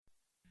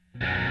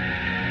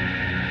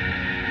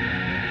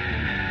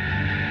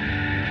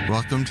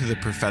Welcome to the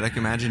Prophetic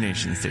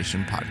Imagination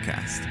Station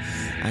podcast.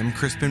 I'm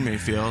Crispin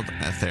Mayfield,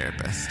 a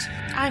therapist.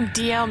 I'm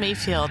DL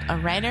Mayfield, a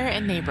writer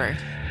and neighbor.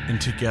 And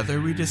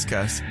together we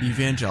discuss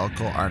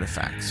evangelical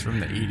artifacts from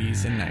the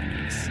 80s and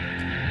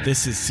 90s.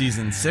 This is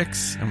season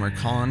 6, and we're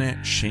calling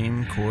it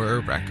Shame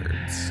Core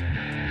Records.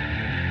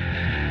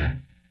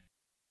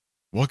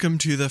 Welcome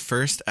to the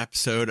first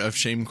episode of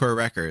Shame Core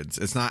Records.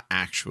 It's not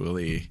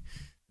actually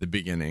the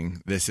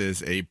beginning. This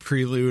is a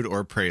prelude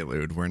or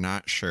prelude. We're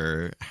not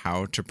sure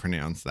how to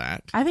pronounce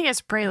that. I think it's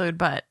prelude,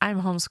 but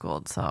I'm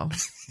homeschooled, so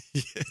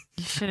you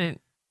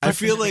shouldn't. I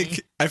feel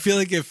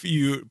like if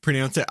you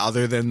pronounce it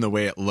other than the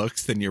way it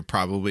looks, then you're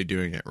probably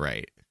doing it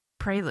right.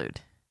 Prelude.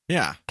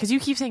 Yeah. Because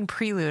you keep saying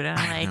prelude, and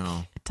I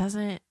know. It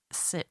doesn't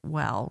sit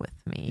well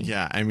with me.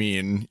 Yeah, I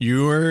mean,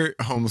 you were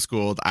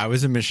homeschooled. I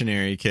was a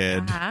missionary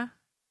kid. Uh-huh.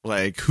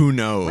 Like, who We're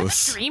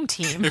knows? the dream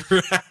team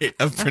Right,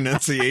 of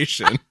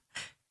pronunciation.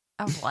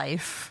 of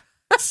life.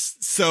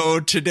 So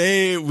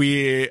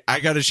today I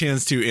got a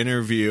chance to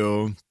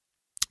interview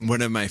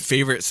one of my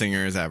favorite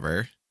singers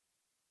ever.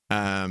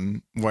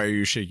 Why are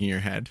you shaking your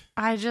head?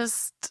 I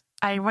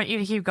want you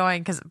to keep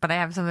going, but I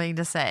have something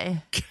to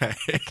say.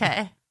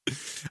 Okay.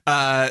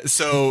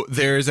 So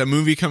there's a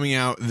movie coming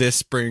out this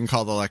spring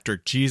called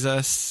Electric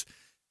Jesus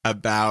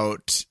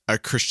about a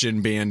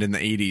Christian band in the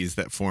 80s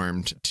that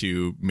formed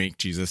to make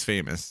Jesus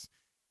famous.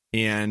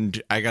 And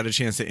I got a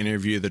chance to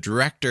interview the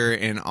director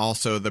and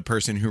also the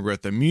person who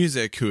wrote the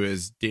music, who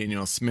is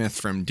Daniel Smith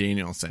from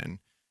Danielson,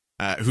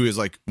 who is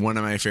like one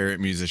of my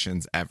favorite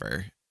musicians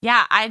ever.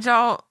 Yeah, I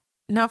don't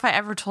know if I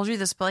ever told you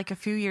this, but like a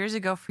few years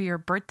ago for your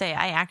birthday,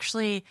 I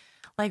actually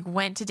like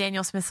went to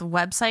Daniel Smith's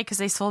website because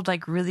they sold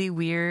like really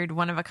weird,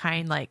 one of a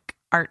kind like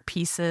art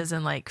pieces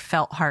and like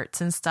felt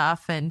hearts and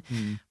stuff. And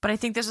but I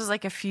think this was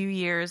like a few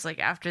years like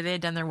after they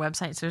had done their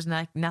website, so there's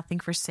nothing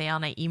for sale.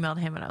 And I emailed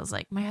him and I was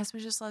like, my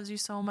husband just loves you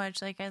so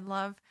much. Like, I'd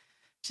love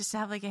just to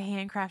have like a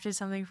handcrafted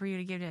something for you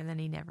to give to him. And then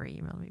he never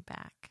emailed me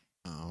back.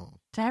 Oh.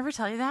 Did I ever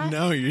tell you that?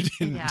 No, you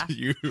didn't. Yeah.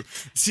 You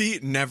see,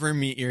 never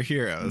meet your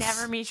heroes.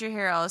 Never meet your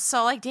heroes.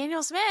 So like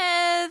Daniel Smith,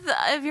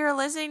 if you're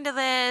listening to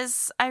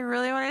this, I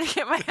really wanted to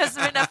get my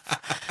husband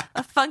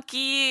a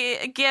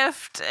funky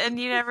gift and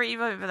you never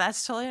emailed me, but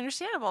that's totally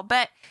understandable.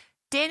 But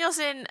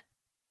Danielson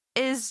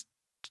was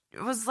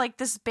like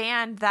this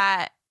band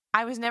that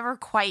I was never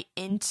quite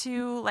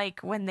into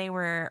like when they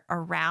were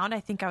around. I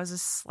think I was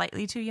just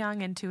slightly too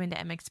young and too into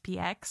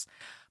MXPX.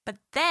 But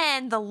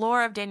then the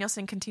lore of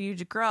Danielson continued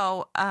to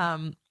grow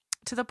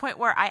to the point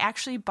where I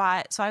actually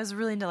bought, so I was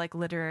really into like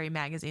literary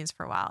magazines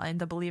for a while. And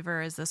The Believer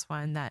is this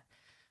one that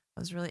I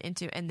was really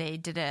into. And they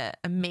did an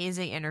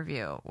amazing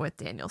interview with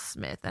Daniel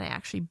Smith. And I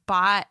actually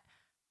bought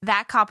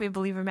that copy of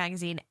Believer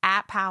magazine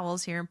at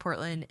Powell's here in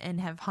Portland and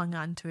have hung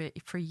on to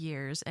it for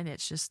years. And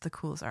it's just the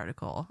coolest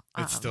article.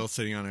 It's still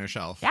sitting on our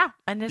shelf. Yeah.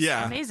 And it's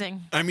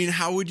amazing. I mean,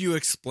 how would you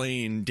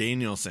explain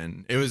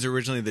Danielson? It was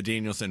originally the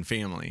Danielson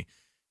family.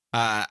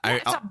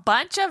 It's a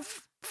bunch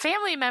of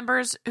family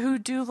members who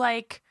do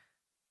like,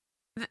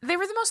 they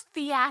were the most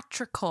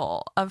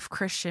theatrical of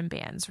Christian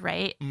bands,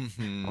 right?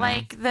 Mm-hmm.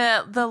 Like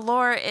the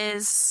lore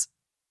is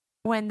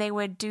when they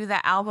would do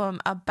the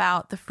album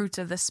about the fruits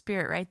of the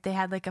spirit, right? They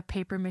had like a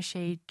paper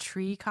mache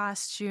tree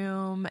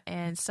costume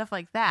and stuff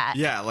like that.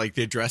 Yeah, like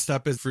they dressed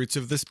up as fruits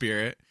of the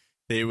spirit.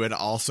 They would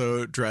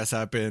also dress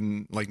up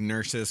in like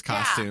nurses'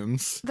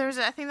 costumes. Yeah.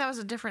 I think that was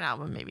a different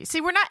album, maybe.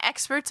 See, we're not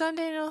experts on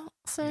Danielson.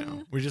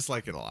 No, we just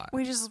like it a lot.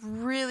 We just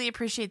really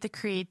appreciate the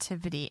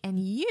creativity, and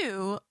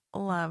you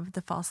love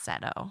the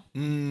falsetto.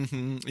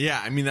 Mm-hmm.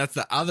 Yeah, I mean, that's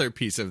the other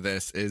piece of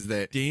this is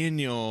that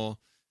Daniel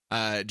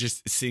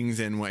just sings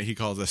in what he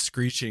calls a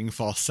screeching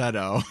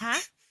falsetto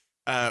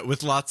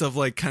with lots of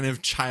like kind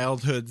of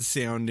childhood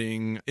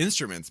sounding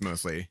instruments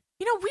mostly.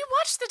 You know, we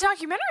watched the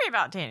documentary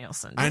about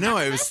Danielson. I know.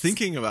 I was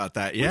thinking about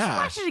that. Yeah. We should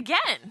watch it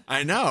again.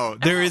 I know.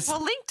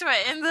 We'll link to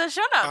it in the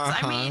show notes.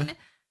 Uh-huh. I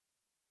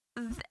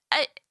mean,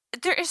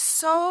 there is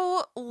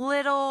so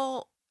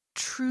little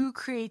true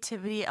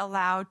creativity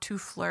allowed to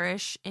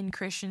flourish in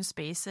Christian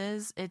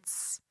spaces.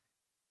 It's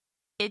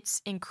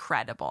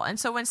incredible. And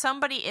so when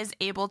somebody is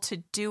able to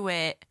do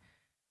it,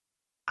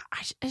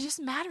 it's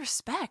just mad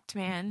respect,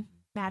 man.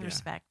 Mad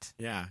respect.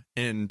 Yeah.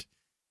 And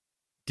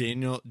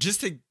Daniel, just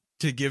to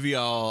give you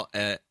all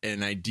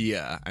an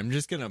idea, I'm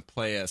just going to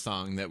play a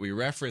song that we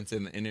reference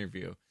in the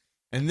interview.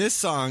 And this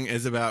song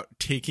is about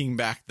taking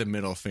back the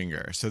middle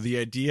finger. So the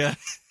idea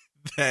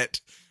that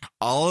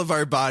all of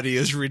our body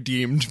is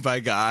redeemed by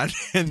God.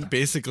 And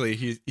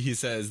basically he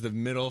says the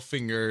middle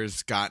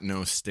finger's got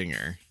no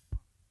stinger.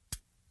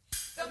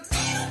 The middle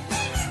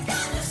finger's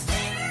got no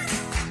stinger.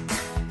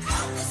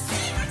 Hold the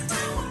stinger from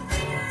a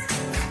finger.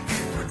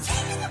 We're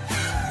taking the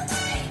power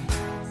away.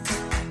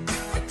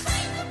 We're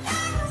taking the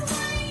power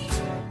away. The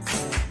middle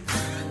finger's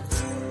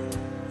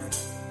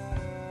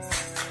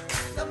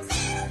got no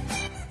stinger.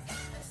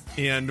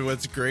 And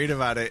what's great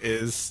about it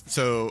is,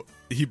 so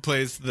he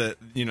plays the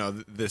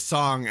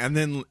song, and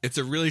then it's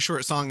a really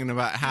short song, and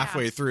about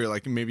halfway through,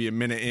 like maybe a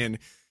minute in,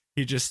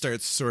 he just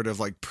starts sort of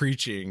like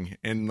preaching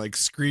and like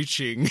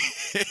screeching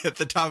at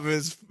the top of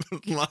his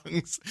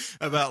lungs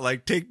about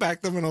like, take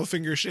back the middle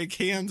finger, shake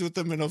hands with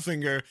the middle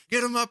finger,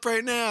 get him up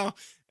right now.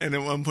 And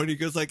at one point he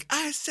goes like,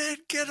 I said,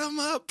 get him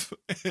up.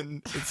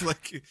 And it's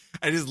like,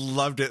 I just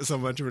loved it so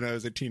much when I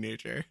was a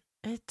teenager.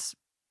 It's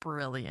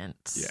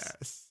brilliant.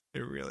 Yes,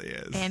 it really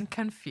is. And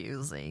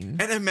confusing.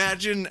 And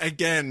imagine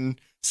again,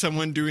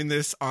 someone doing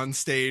this on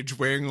stage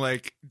wearing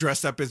like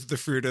dressed up as the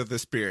fruit of the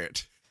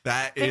spirit.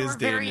 That They is were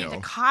very Daniel.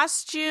 into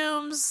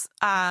costumes.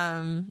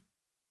 Yeah,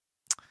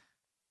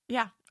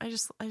 I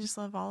just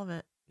love all of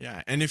it.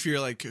 Yeah. And if you're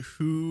like,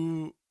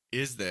 who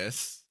is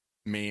this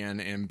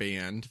man and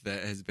band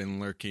that has been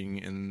lurking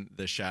in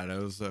the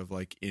shadows of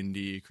like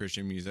indie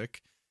Christian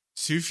music?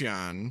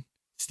 Sufjan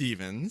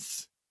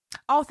Stevens.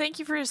 Oh, thank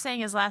you for saying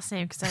his last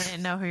name because I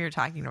didn't know who you're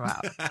talking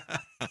about.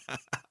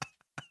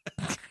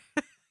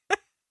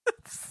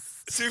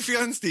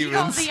 Sufjan Stevens. You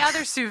know, the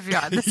other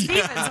Sufjan, the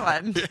Stevens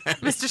one. Yeah.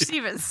 Mr.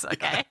 Stevens.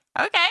 Okay.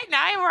 Okay,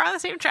 now we're on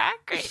the same track.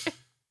 Great.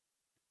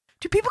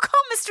 Do people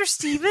call him Mr.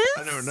 Stevens?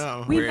 I don't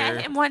know. We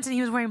met him once and he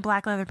was wearing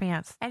black leather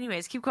pants.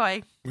 Anyways, keep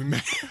going. We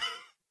met.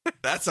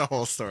 That's a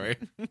whole story.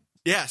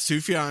 Yeah,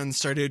 Sufjan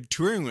started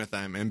touring with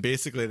them, and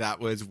basically that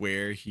was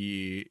where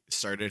he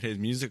started his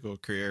musical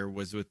career,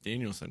 was with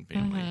Danielson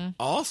family. Mm-hmm.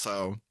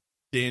 Also,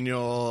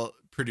 Daniel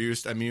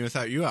produced a Me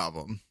Without You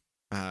album,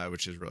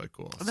 which is really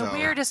cool. The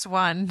weirdest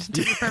one, to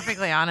be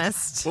perfectly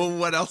honest. Well,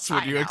 what else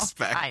would you know,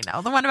 expect? I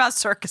know. The one about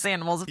circus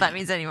animals, if that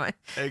means anything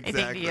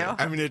Exactly. to you.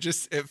 I mean, it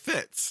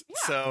fits.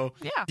 Yeah.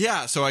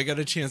 Yeah. So I got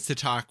a chance to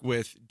talk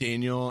with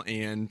Daniel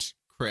and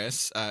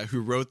Chris, who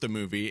wrote the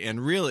movie,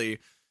 and really,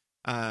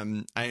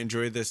 I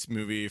enjoyed this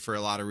movie for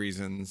a lot of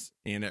reasons,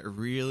 and it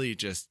really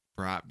just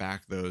brought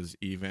back those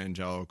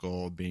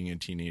evangelical being a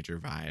teenager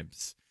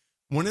vibes.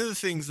 One of the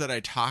things that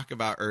I talk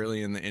about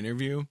early in the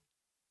interview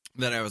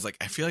that I was like,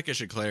 I feel like I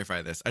should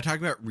clarify this. I talk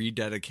about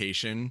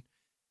rededication.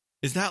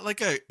 Is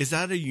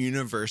that a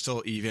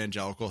universal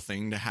evangelical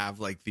thing to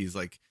have like these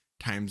like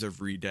times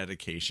of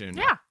rededication?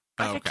 Yeah.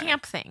 Like Okay. a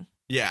camp thing.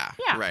 Yeah.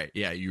 Yeah. Right.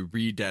 Yeah. You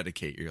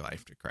rededicate your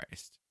life to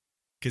Christ,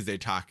 because they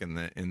talk in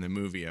the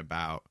movie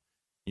about,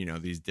 you know,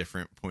 these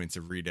different points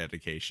of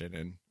rededication.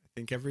 And I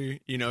think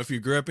if you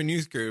grew up in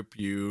youth group,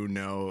 you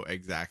know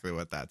exactly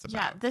what that's about.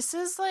 Yeah, this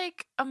is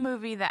like a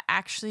movie that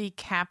actually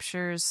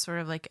captures sort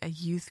of like a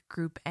youth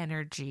group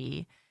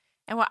energy.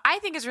 And what I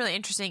think is really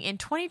interesting in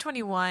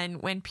 2021,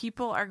 when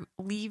people are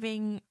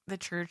leaving the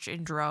church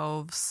in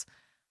droves,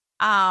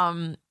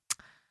 I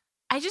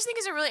just think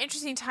it's a really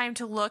interesting time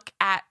to look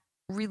at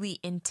really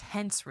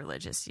intense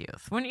religious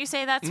youth. Wouldn't you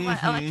say that's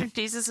what Electric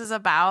Jesus is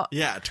about?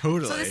 Yeah,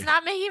 totally. So it's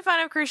not making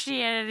fun of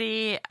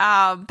Christianity,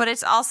 but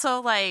it's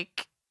also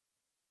like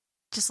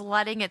just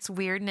letting its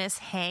weirdness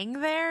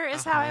hang there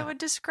is how I would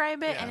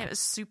describe it. Yeah. And it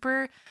was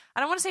super, I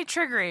don't want to say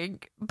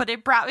triggering, but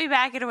it brought me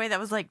back in a way that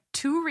was like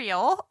too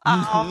real.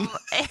 And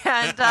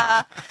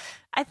I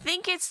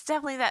think it's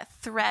definitely that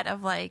thread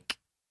of like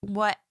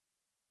what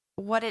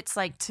it's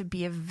like to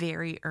be a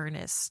very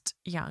earnest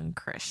young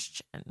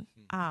Christian.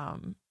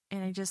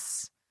 And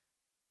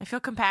I feel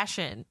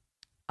compassion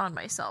on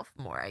myself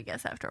more, I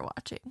guess, after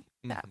watching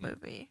that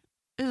movie.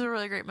 It was a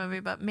really great movie,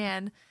 but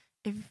man,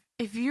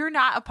 if you're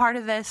not a part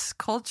of this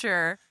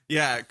culture.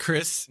 Yeah,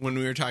 Chris, when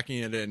we were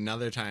talking at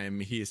another time,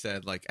 he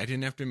said, like, I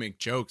didn't have to make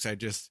jokes. I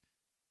just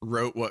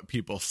wrote what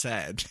people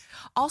said.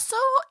 Also,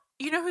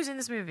 you know who's in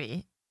this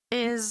movie?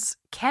 Is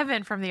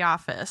Kevin from The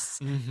Office.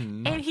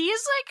 Mm-hmm. And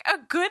he's like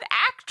a good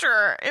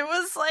actor. It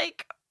was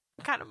like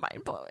kind of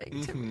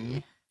mind-blowing to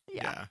me.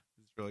 Yeah.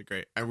 It's really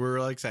great. And we're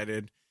really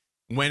excited.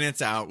 When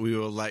it's out, we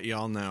will let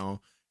y'all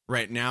know.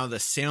 Right now, the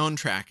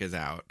soundtrack is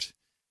out.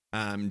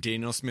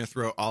 Daniel Smith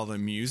wrote all the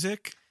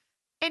music.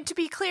 And to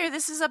be clear,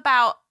 this is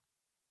about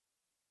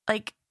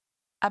like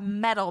a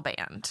metal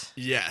band.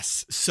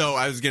 Yes. So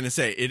I was going to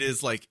say, it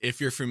is like, if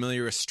you're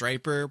familiar with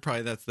Stryper,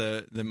 probably that's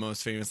the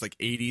most famous like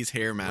 80s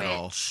hair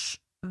metal. Which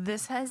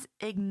this has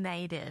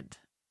ignited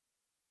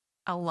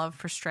a love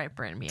for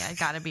Stryper in me. I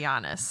got to be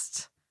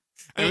honest.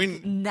 I mean,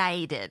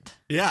 ignited.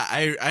 Yeah,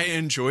 I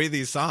enjoy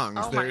these songs.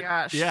 Oh my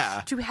gosh.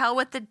 Yeah. To Hell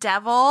with the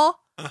Devil.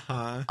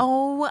 Uh-huh.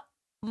 Oh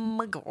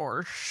my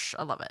gosh.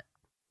 I love it.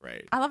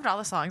 Right. I loved all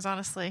the songs,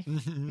 honestly.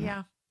 Mhm.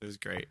 Yeah. It was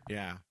great.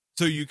 Yeah.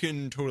 So you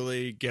can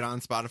totally get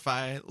on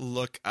Spotify,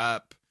 look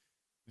up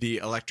the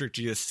Electric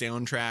Jesus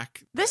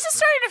soundtrack. This is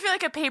starting to feel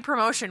like a paid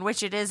promotion,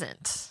 which it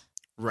isn't.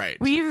 Right.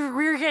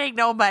 We're getting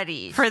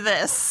nobody for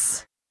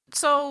this.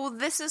 So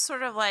this is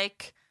sort of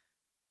like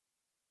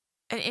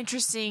an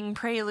interesting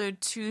prelude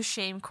to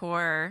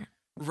Shamecore.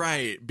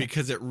 Right,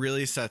 because it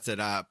really sets it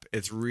up.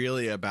 It's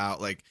really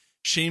about like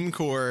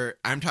Shamecore.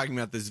 I'm talking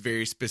about this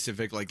very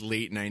specific like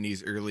late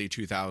 90s, early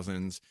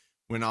 2000s,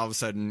 when all of a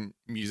sudden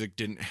music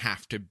didn't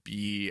have to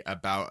be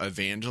about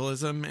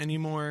evangelism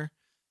anymore.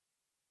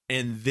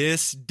 And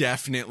this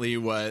definitely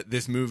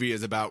this movie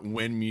is about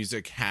when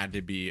music had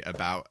to be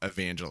about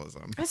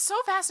evangelism. It's so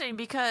fascinating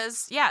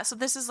because, so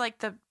this is like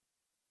the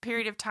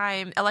period of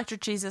time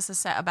Electric Jesus is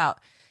set about,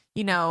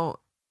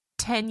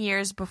 10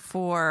 years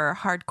before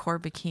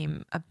hardcore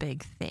became a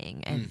big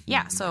thing. And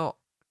yeah, so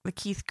the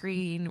Keith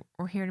Green,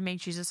 We're Here to Make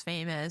Jesus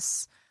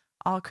Famous,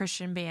 all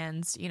Christian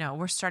bands, you know,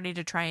 we're starting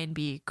to try and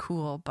be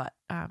cool, but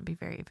be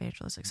very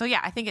evangelistic. So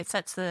yeah, I think it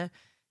sets the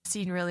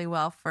scene really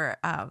well for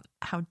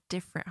how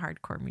different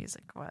hardcore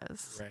music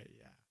was. Right,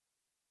 yeah.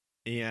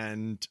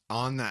 And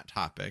on that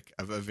topic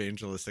of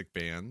evangelistic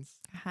bands,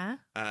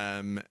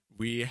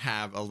 we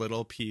have a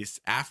little piece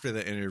after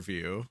the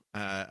interview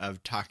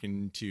of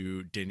talking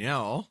to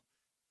Danielle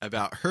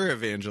about her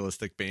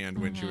evangelistic band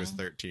when she was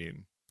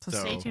 13. So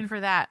stay tuned for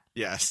that.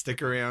 Yeah,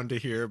 stick around to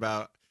hear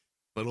about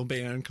a little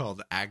band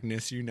called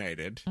Agnes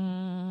United.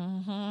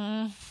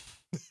 I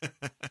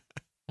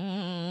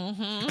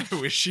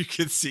wish you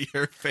could see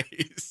her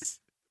face.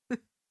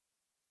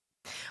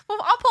 Well,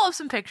 I'll pull up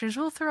some pictures.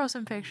 We'll throw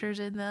some pictures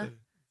in the...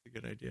 That's a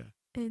good idea.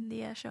 In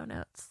the show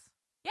notes.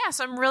 Yeah,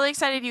 so I'm really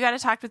excited you got to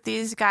talk with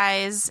these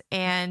guys.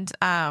 And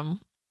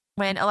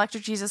when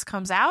Electric Jesus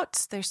comes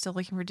out, they're still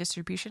looking for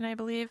distribution, I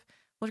believe.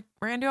 We're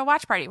going to do a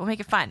watch party. We'll make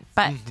it fun.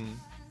 But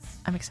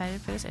I'm excited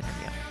for this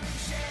interview.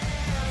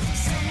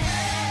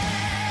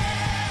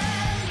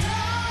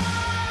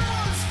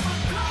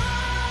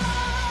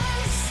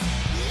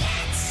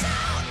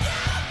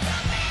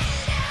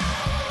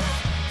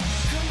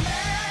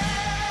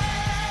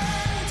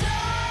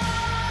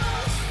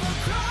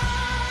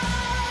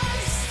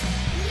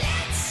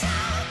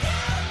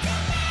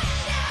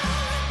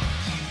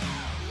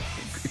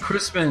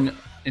 Crispin,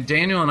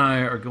 Daniel and I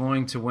are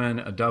going to win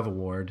a Dove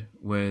Award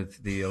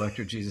with the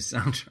Electric Jesus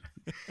soundtrack.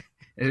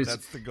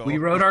 That's the goal. We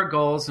wrote our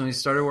goals and we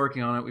started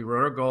working on it. We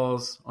wrote our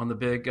goals on the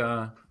big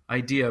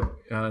idea,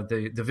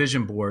 the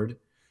vision board,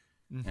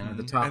 and at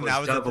the top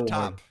was Dove Award.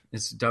 Top.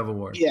 It's Dove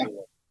Award. Yeah,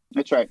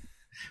 that's right.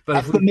 But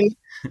that's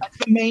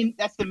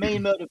the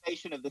main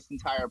motivation of this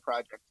entire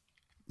project.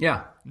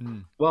 Yeah.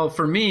 Well,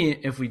 for me,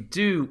 if we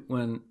do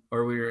win,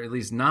 or we're at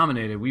least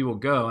nominated, we will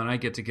go, and I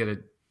get to get a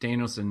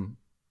Danielson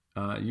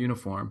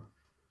uniform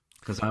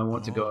because I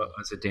want to go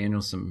as a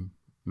Danielson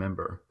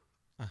member.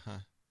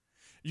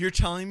 You're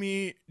telling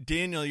me,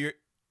 Daniel,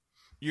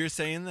 you're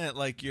saying that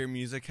like your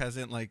music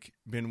hasn't like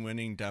been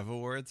winning Dove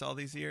Awards all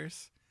these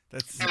years?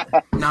 That's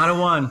not a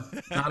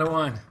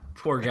one.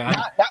 Poor guy.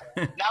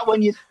 Not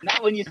when you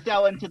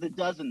sell into the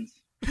dozens.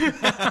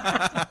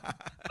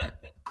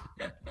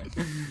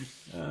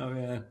 Oh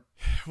man.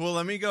 Well,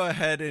 let me go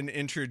ahead and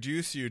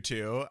introduce you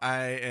two.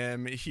 I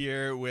am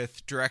here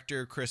with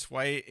director Chris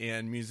White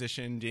and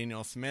musician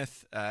Daniel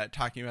Smith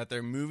talking about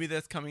their movie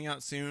that's coming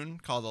out soon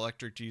called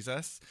Electric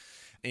Jesus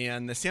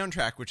and the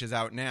soundtrack, which is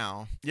out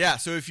now. Yeah,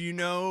 so if you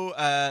know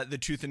the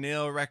Tooth and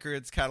Nail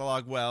Records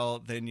catalog well,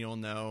 then you'll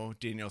know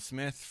Daniel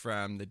Smith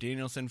from the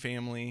Danielson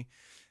family.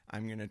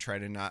 I'm going to try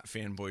to not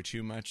fanboy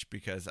too much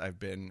because I've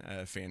been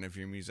a fan of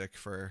your music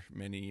for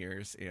many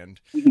years.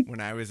 And when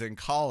I was in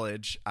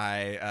college,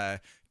 I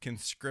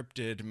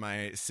conscripted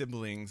my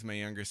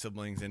younger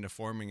siblings, into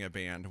forming a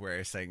band where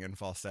I sang in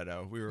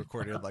falsetto. We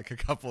recorded like a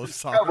couple of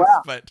songs,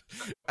 but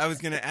I was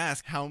going to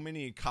ask, how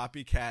many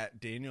copycat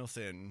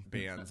Danielson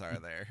bands are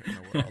there in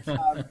the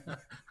world?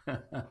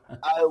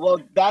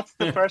 Well, that's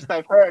the first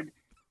I've heard.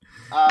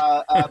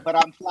 But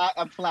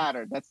I'm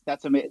flattered.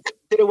 That's amazing.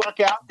 Did it work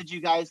out? Did you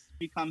guys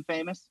become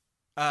famous?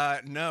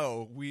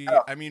 No,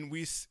 I mean,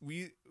 we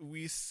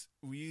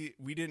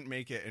didn't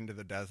make it into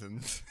the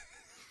dozens.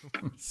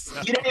 So,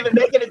 you didn't even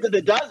make it into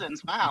the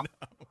dozens. Wow.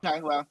 No.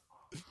 Okay, well.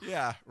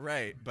 Yeah,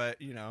 right.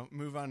 But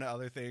move on to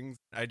other things.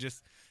 I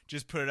just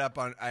put it up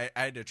on. I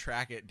had to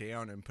track it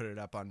down and put it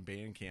up on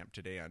Bandcamp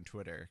today on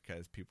Twitter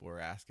because people were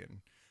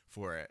asking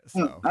for it.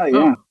 So. Oh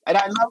yeah, and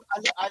I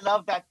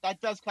love that.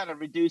 That does kind of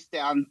reduce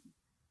down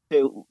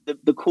to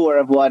the core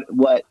of what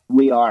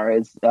we are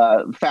is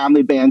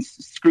family bands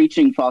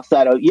screeching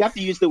falsetto. You have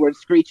to use the word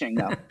screeching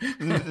though.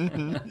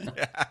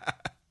 Yeah.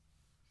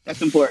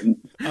 That's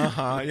important.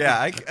 Yeah,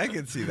 I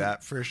can see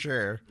that for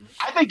sure.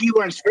 I think you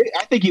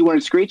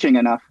weren't screeching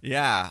enough.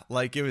 Yeah,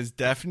 like it was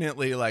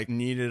definitely like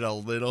needed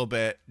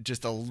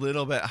just a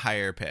little bit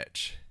higher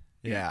pitch.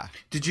 Yeah.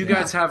 Did you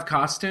guys have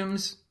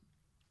costumes?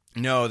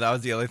 No, that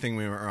was the other thing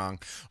we went wrong.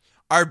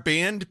 Our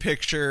band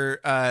picture,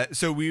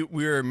 so we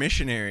were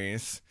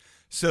missionaries.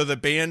 So the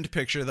band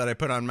picture that I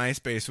put on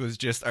MySpace was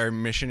just our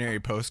missionary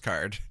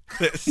postcard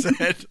that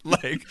said,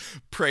 like,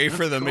 pray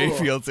for the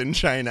Mayfields in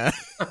China.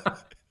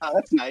 Oh,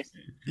 that's nice.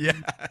 Yeah.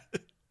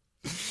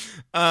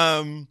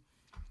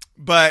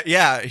 But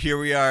yeah, here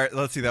we are.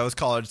 Let's see, that was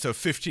college. So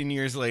 15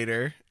 years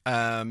later.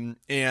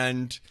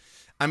 And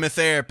I'm a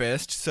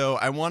therapist, so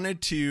I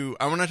want to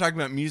talk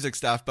about music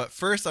stuff, but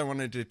first I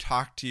wanted to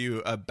talk to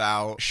you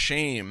about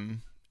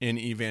shame in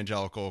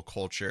evangelical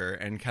culture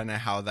and kind of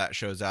how that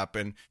shows up.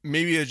 And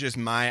maybe it's just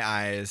my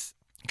eyes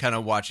kind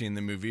of watching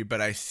the movie,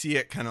 but I see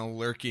it kind of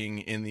lurking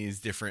in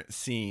these different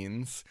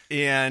scenes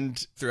and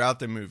throughout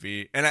the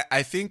movie. And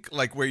I think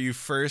like where you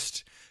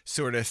first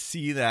sort of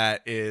see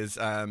that is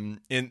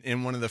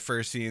in one of the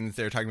first scenes.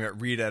 They're talking about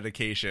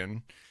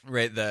rededication,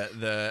 right?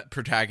 The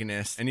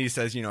protagonist, and he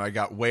says, I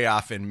got way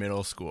off in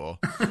middle school.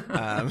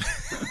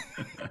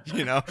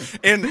 you know,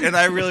 and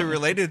I really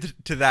related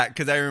to that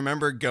because I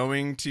remember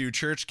going to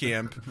church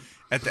camp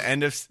at the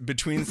end of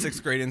between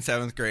 6th grade and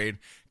 7th grade,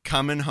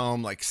 coming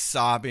home like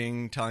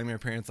sobbing, telling my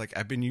parents like,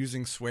 I've been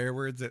using swear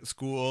words at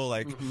school,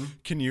 like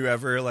can you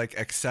ever like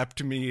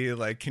accept me,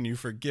 like can you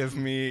forgive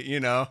me, you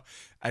know?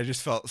 I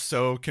just felt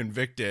so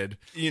convicted.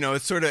 You know,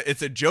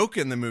 it's a joke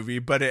in the movie,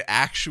 but it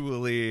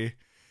actually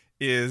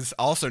is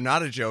also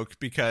not a joke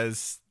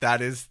because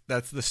that's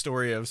the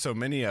story of so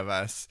many of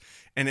us.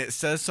 And it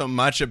says so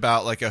much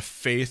about like a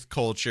faith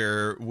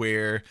culture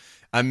where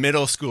a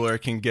middle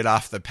schooler can get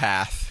off the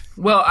path.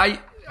 Well,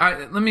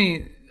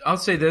 I'll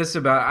say this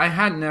about, I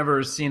had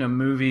never seen a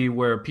movie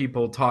where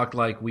people talked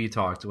like we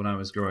talked when I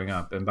was growing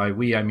up. And by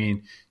we, I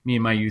mean me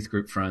and my youth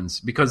group friends,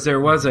 because there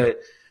was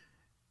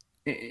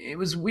it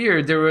was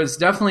weird. There was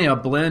definitely a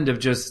blend of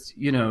just,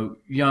 you know,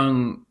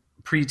 young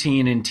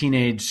preteen and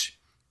teenage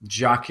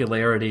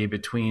jocularity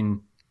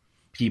between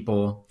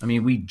people. I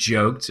mean, we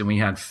joked and we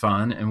had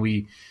fun and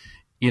we,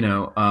 you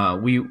know,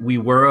 we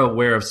were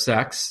aware of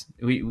sex.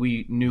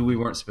 We knew we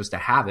weren't supposed to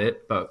have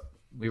it, but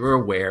we were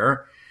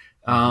aware.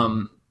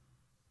 But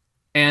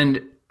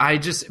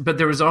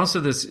there was also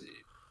this,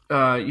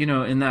 you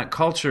know, in that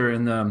culture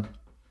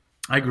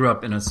I grew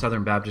up in a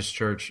Southern Baptist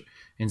church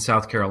in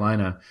South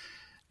Carolina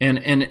and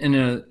in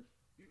a,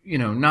 you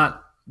know,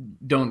 not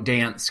don't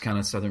dance kind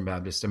of Southern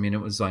Baptist. I mean,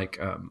 it was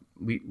like,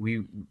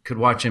 we could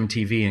watch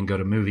MTV and go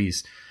to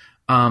movies.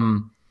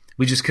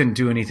 We just couldn't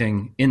do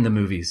anything in the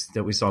movies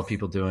that we saw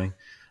people doing.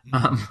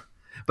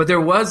 But there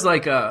was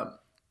like a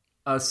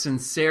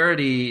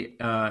sincerity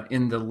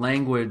in the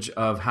language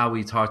of how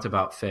we talked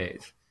about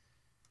faith.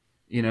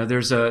 You know,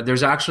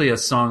 there's actually a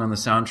song on the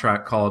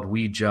soundtrack called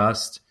We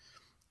Just,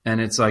 and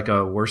it's like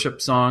a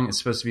worship song. It's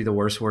supposed to be the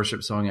worst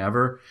worship song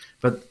ever,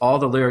 but all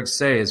the lyrics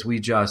say is "We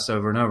just"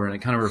 over and over, and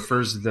it kind of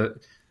refers to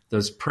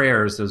those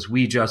prayers, those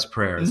 "we just"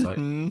 prayers, like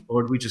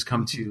Lord, we just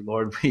come to you,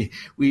 Lord,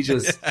 we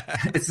just.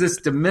 It's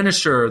this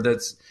diminisher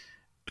that's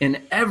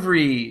in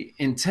every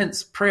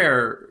intense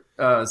prayer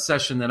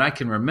session that I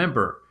can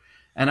remember,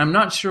 and I'm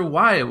not sure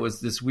why it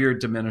was this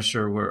weird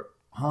diminisher where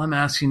all I'm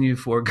asking you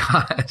for,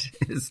 God,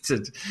 is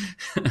to,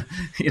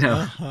 you know,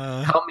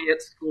 help me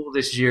at school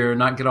this year,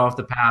 not get off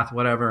the path,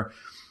 whatever.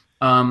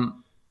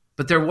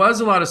 But there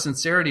was a lot of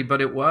sincerity,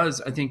 but it was,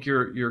 I think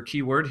your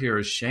key word here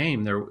is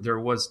shame. There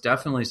was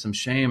definitely some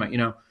shame. You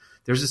know,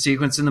 there's a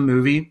sequence in the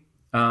movie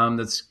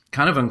that's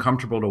kind of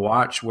uncomfortable to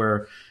watch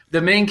where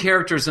the main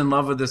character's in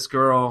love with this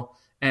girl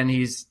and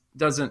he's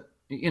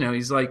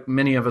like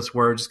many of us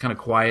were, just kind of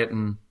quiet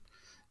and,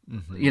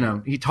 you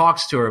know, he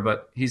talks to her,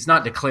 but he's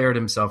not declared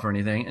himself or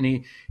anything.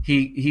 And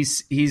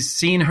he's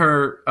seen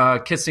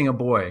her kissing a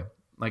boy,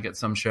 like at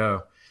some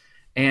show,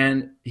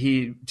 and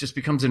he just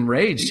becomes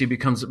enraged. He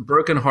becomes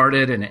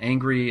brokenhearted and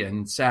angry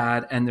and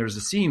sad. And there's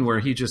a scene where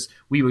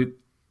we would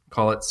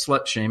call it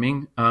slut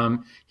shaming.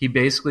 He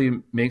basically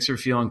makes her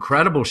feel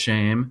incredible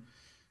shame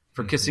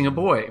for kissing a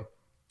boy,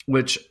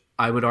 which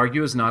I would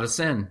argue is not a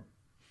sin.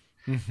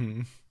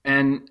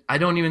 And I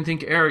don't even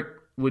think Eric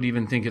would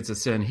even think it's a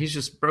sin. He's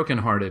just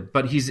brokenhearted,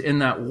 but he's in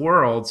that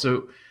world.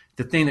 So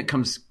the thing that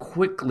comes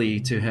quickly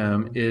to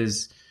him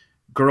is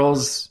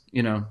girls,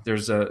 you know,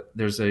 there's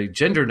a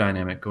gender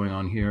dynamic going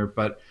on here,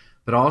 but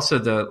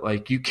also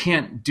you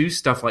can't do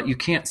stuff like, you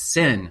can't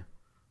sin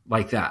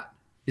like that.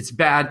 It's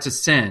bad to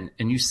sin,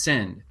 and you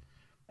sinned.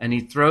 And he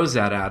throws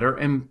that at her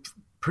and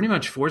pretty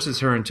much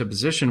forces her into a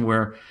position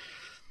where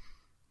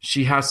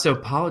she has to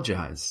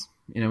apologize.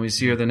 You know, we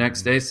see her the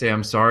next day say,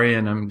 "I'm sorry,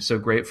 and I'm so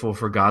grateful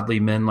for godly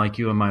men like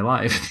you in my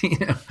life." You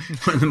know,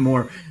 one of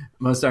the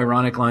most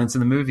ironic lines in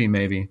the movie,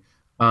 maybe.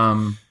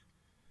 So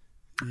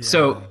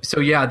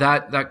yeah,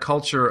 that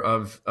culture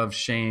of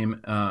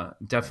shame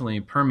definitely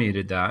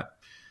permeated the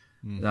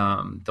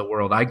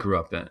world I grew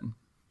up in.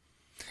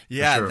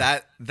 Yeah, sure.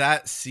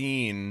 that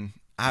scene,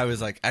 I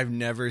was like, I've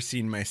never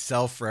seen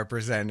myself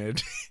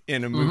represented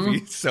in a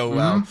movie so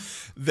well.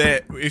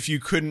 That if you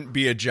couldn't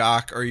be a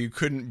jock, or you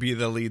couldn't be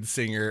the lead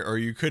singer, or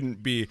you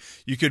could be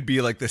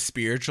like the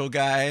spiritual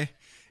guy.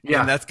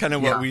 Yeah, and that's kind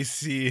of what we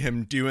see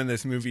him do in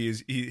this movie.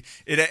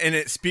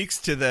 It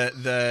speaks to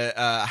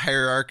the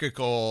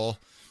hierarchical,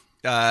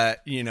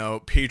 you know,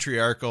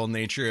 patriarchal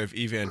nature of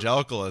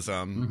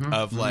evangelicalism.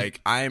 Of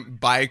like, I'm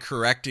by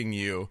correcting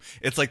you.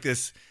 It's like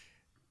this.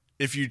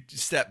 If you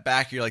step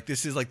back, you're like,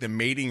 this is like the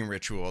mating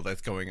ritual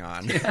that's going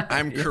on. Yeah,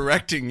 I'm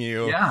correcting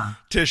you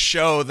to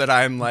show that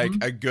I'm like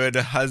a good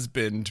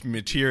husband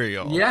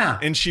material. Yeah.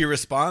 And she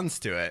responds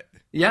to it.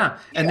 Yeah.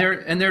 And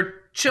they're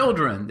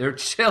children. They're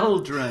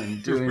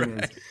children doing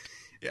this.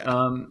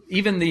 Yeah.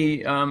 Even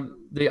the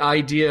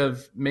idea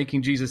of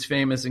making Jesus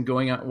famous and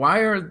going out.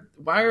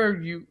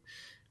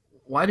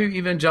 Why do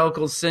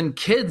evangelicals send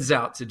kids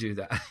out to do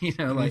that? You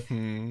know, like,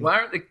 why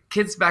aren't the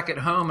kids back at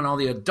home and all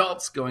the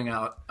adults going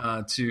out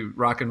to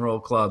rock and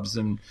roll clubs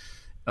and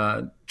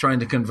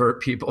trying to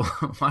convert people?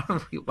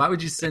 Why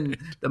would you send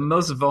the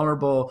most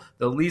vulnerable,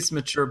 the least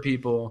mature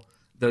people,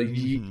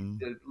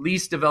 the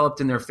least developed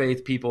in their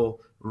faith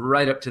people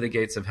right up to the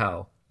gates of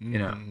hell? You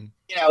know,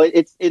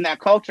 it's in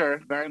that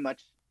culture very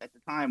much at the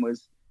time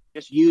was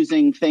just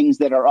using things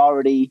that are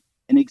already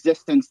in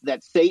existence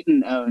that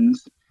Satan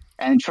owns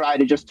and try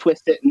to just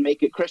twist it and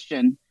make it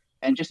Christian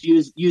and just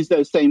use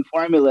those same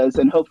formulas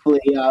and hopefully,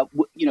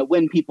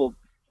 win people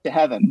to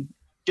heaven.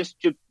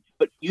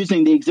 But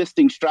using the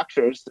existing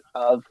structures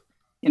of,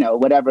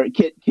 whatever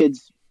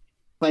kids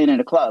playing in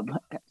a club.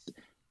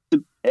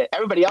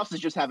 Everybody else is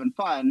just having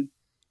fun,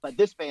 but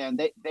this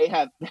band,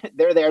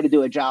 they're there to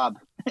do a job,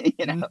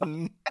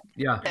 Mm-hmm.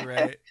 Yeah.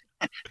 Right.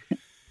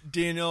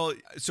 Daniel,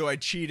 so I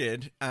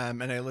cheated,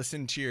 and I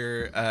listened to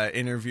your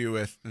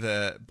interview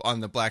on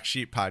the Black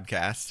Sheep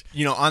podcast.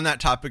 On that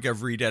topic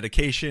of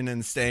rededication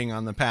and staying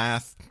on the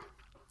path,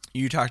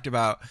 you talked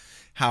about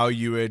how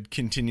you would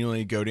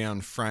continually go down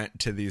front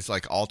to these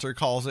like altar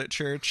calls at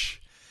church.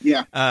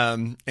 Yeah.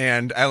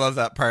 And I love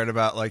that part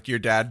about like your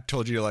dad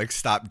told you to like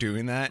stop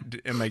doing that.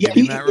 Am I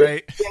getting that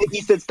right?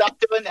 He said stop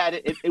doing that.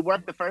 It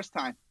worked the first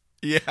time.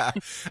 Yeah.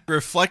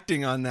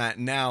 Reflecting on that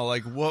now,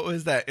 like what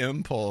was that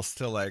impulse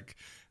to like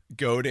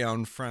go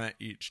down front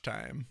each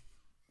time?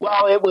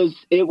 Well, it was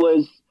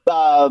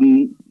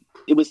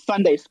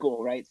Sunday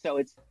school, right? So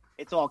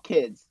it's all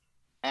kids,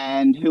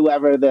 and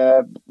whoever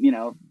the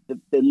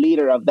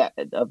leader of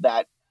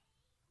that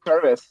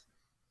service,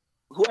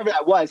 whoever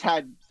that was,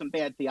 had some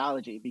bad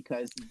theology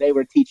because they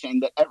were teaching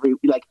that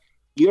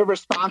you're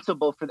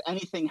responsible for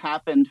anything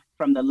happened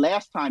from the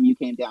last time you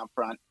came down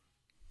front,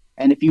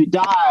 and if you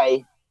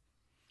die,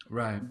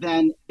 right,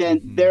 then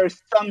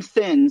there's some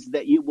sins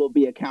that you will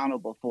be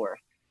accountable for.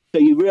 So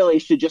you really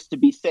should, just to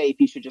be safe,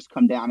 you should just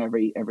come down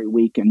every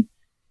week and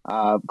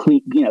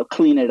clean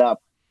it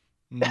up.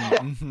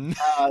 Mm-hmm.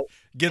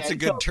 Gets a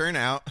good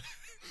turnout.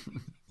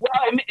 Well,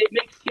 it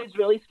makes kids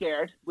really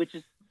scared, which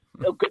is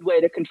a good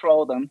way to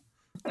control them,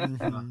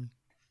 Mm-hmm.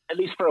 at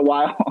least for a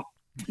while.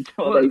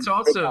 Well, it's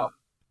also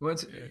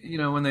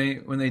when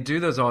they do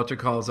those altar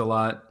calls a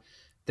lot,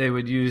 they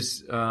would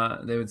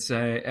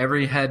say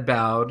every head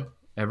bowed,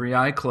 every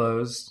eye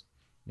closed,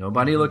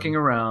 nobody looking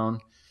around.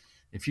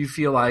 If you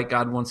feel like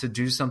God wants to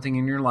do something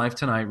in your life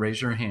tonight,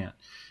 raise your hand.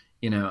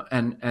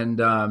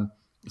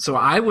 So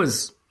I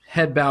was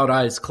head bowed,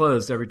 eyes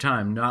closed every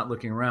time, not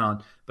looking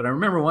around. But I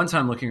remember one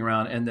time looking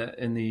around,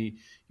 and the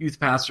youth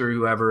pastor,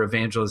 whoever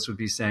evangelist, would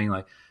be saying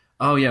like,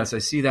 "Oh yes, I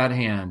see that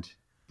hand.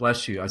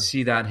 Bless you. I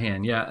see that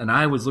hand." Yeah, and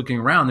I was looking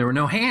around. There were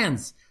no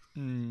hands.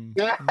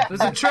 It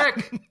was a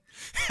trick.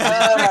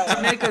 To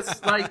make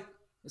us like.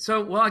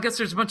 So, well, I guess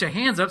there's a bunch of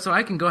hands up, so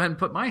I can go ahead and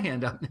put my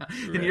hand up now.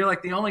 Right. And you're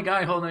like the only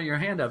guy holding your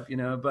hand up,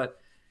 but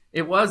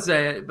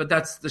but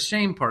that's the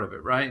shame part of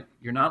it, right?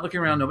 You're not looking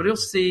around. Nobody will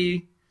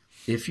see.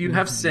 If you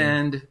have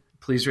sinned,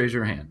 please raise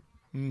your hand.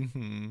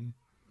 Mm-hmm.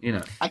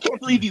 I can't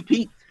believe you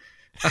peeked.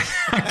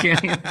 I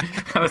can't.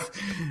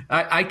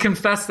 I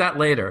confessed that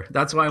later.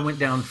 That's why I went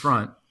down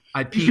front.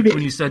 I peeked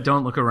when you said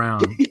don't look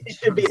around. You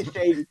should be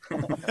ashamed.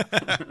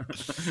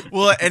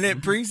 Well, and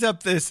it brings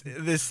up this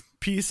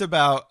piece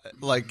about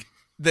like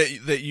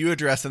that you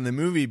address in the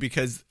movie,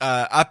 because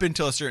up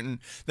until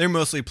they're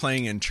mostly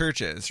playing in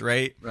churches,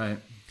 right? Right.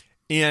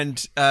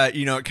 And,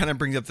 it kind of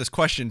brings up this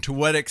question: to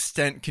what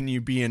extent can you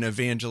be an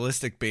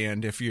evangelistic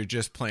band if you're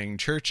just playing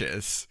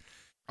churches?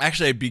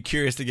 Actually, I'd be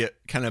curious to get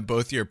kind of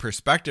both your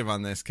perspective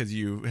on this, because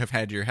you have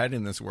had your head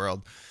in this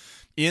world.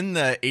 In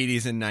the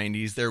 80s and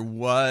 90s, there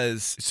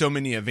was so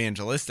many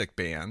evangelistic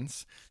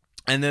bands,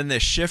 and then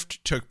the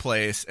shift took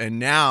place, and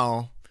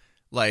now,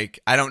 like,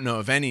 I don't know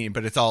of any,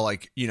 but it's all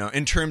like,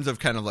 in terms of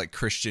kind of like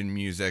Christian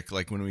music,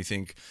 like when we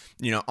think,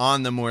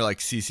 on the more like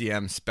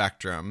CCM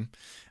spectrum,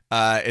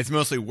 it's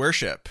mostly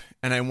worship.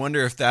 And I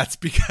wonder if that's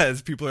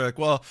because people are like,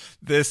 well,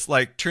 this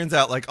like turns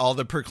out like all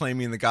the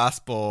proclaiming the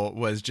gospel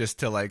was just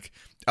to like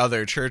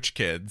other church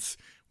kids.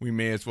 We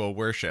may as well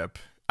worship.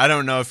 I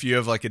don't know if you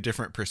have like a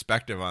different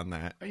perspective on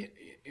that.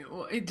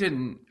 Well, it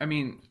didn't. I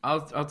mean,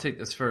 I'll take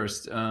this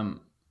first. I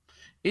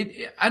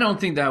don't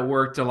think that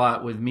worked a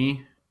lot with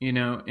me.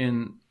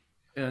 In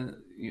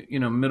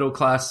middle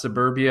class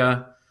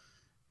suburbia,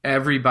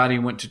 everybody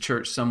went to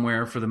church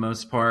somewhere for the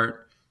most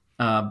part.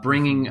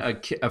 Bringing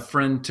a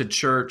friend to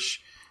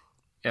church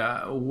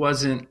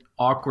wasn't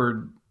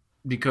awkward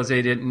because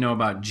they didn't know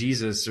about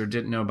Jesus or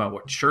didn't know about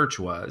what church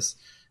was.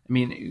 I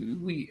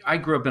mean, I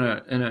grew up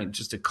in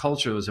just a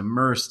culture that was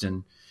immersed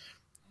in,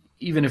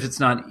 even if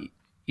it's not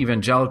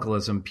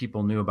evangelicalism,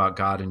 people knew about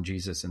God and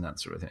Jesus and that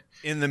sort of thing.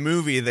 In the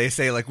movie, they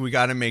say like, we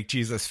got to make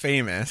Jesus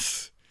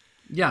famous.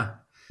 Yeah.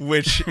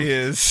 Which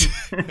is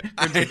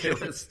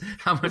ridiculous.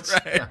 How much?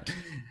 Right. Yeah.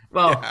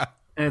 Well, yeah.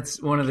 It's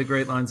one of the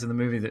great lines in the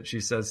movie that she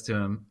says to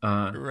him.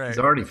 Right. He's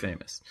already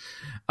famous.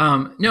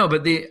 No,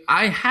 but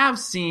I have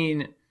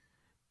seen.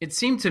 It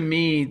seemed to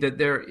me that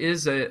there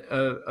is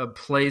a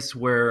place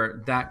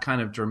where that kind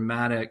of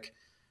dramatic,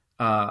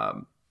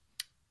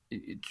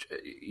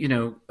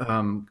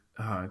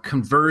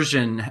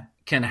 conversion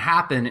can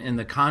happen in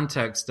the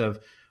context of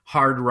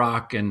hard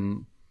rock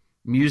and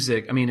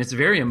music. I mean, it's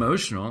very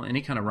emotional.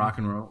 Any kind of rock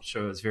and roll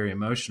show is very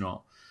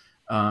emotional.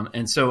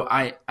 And so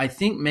I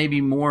think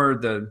maybe more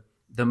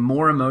the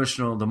more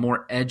emotional, the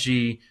more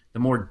edgy, the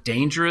more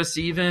dangerous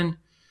even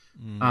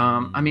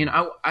I mean,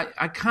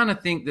 I kind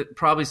of think that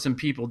probably some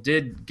people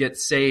did get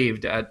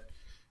saved at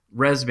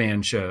res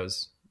band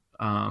shows,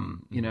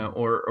 you know,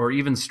 or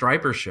even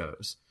striper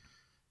shows,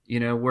 you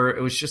know, where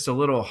it was just a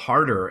little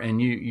harder,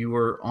 and you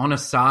were on a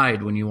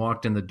side when you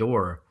walked in the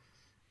door,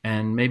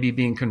 and maybe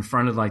being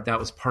confronted like that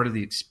was part of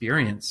the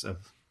experience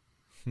of,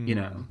 you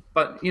know,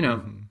 but you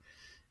know,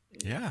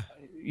 yeah,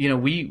 you know,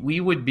 we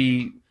would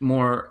be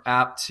more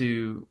apt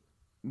to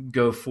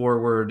go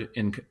forward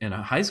in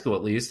a high school,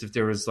 at least, if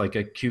there was like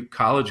a cute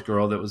college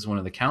girl that was one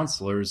of the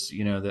counselors,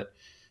 you know, that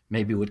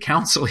maybe would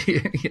counsel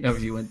you, you know,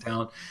 if you went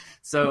down.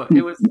 So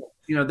it was,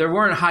 you know, there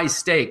weren't high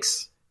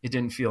stakes. It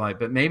didn't feel like,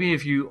 but maybe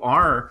if you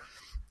are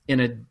in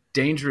a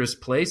dangerous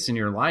place in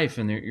your life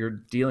and you're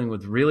dealing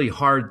with really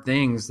hard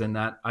things, then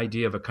that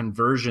idea of a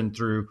conversion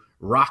through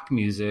rock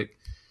music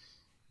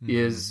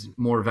is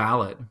more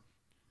valid.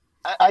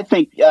 I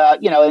think,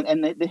 you know,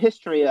 and the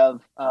history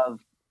of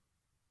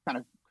kind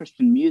of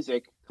Christian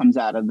music comes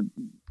out of,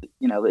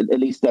 you know, at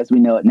least as we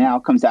know it now,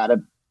 comes out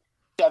of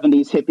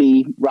 70s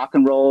hippie rock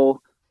and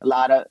roll. A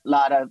lot of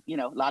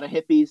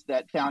hippies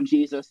that found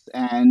Jesus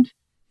and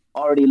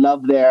already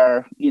loved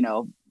their, you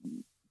know,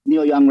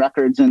 Neil Young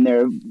records and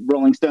their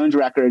Rolling Stones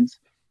records.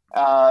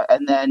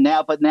 And then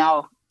now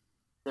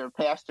their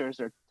pastors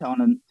are telling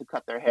them to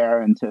cut their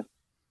hair and to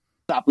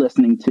stop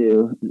listening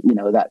to, you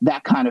know,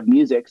 that kind of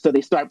music. So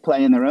they start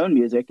playing their own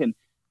music. And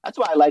that's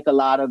why I like a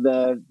lot of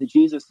the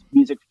Jesus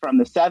music from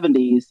the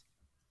 70s.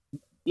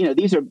 You know,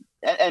 these are,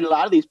 and a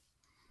lot of these,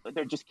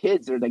 they're just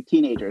kids, they're like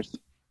teenagers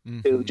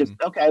who just,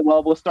 okay,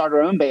 well, we'll start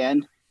our own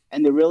band.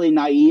 And they're really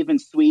naive and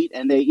sweet.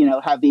 And they, you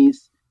know, have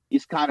these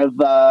kind of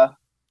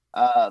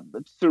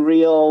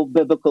surreal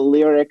biblical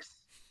lyrics.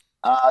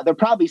 They're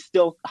probably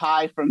still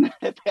high from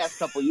the past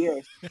couple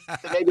years.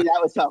 So maybe that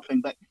was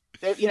helping, but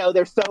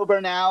they're sober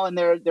now and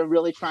they're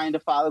really trying to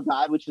follow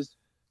God, which is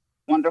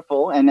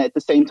wonderful. And at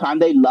the same time,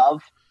 they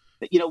love,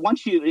 you know,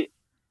 once you,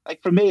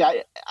 like for me,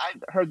 I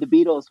heard the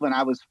Beatles when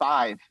I was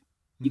 5.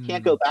 You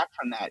can't go back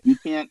from that. You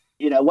can't,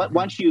 you know,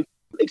 once you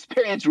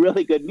experience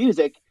really good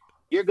music,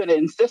 you're going to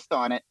insist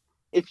on it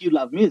if you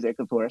love music,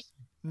 of course.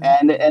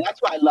 And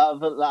that's why I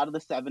love a lot of the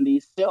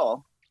 70s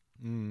still,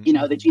 you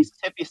know, the Jesus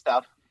hippie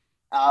stuff.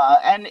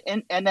 And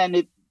then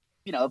it,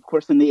 you know, of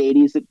course in the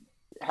 80s it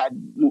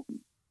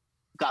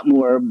got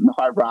more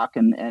hard rock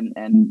and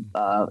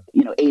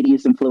you know,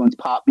 80s influenced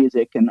pop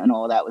music and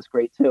all of that was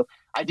great too.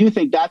 I do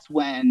think that's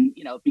when,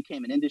 you know, it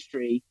became an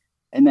industry.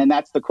 And then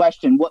that's the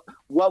question,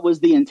 what was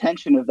the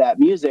intention of that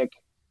music?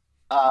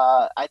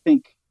 I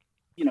think,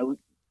 you know,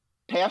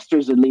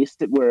 pastors at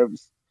least were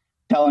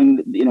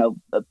telling, you know,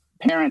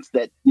 parents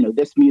that, you know,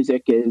 this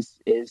music is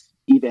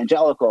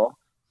evangelical,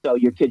 so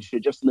your kids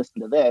should just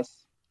listen to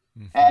this.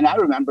 And I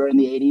remember in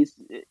the 80s,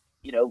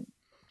 you know,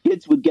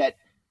 kids would get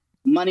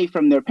money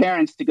from their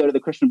parents to go to the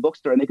Christian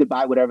bookstore and they could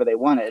buy whatever they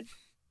wanted.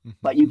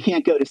 But you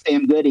can't go to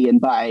Sam Goody and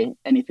buy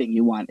anything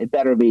you want. It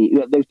better be,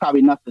 there's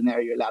probably nothing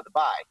there you're allowed to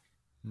buy.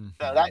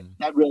 So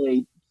that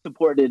really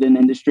supported an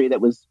industry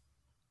that was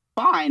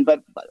fine.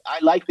 But I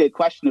like the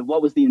question of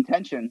what was the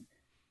intention,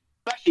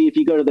 especially if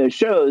you go to those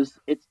shows.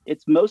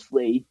 It's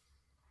mostly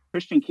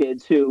Christian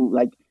kids who,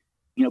 like,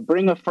 you know,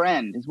 bring a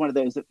friend. It's one of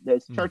those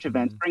church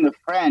events. Bring a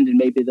friend, and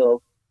maybe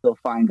they'll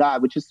find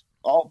God, which is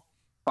all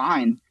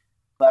fine.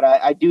 But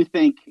I do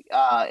think,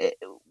 and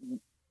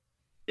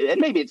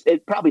maybe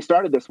it probably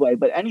started this way,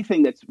 but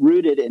anything that's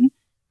rooted in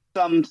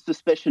some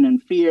suspicion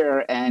and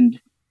fear and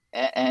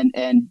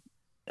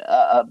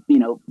you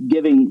know,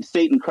 giving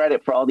Satan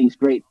credit for all these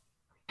great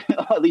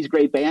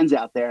bands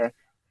out there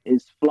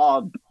is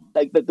flawed.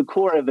 Like the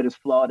core of it is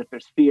flawed if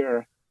there's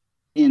fear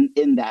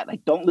in that.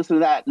 Like, don't listen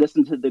to that.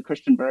 Listen to the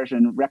Christian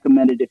version.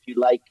 Recommend it if you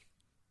like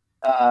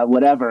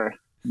whatever.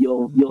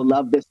 You'll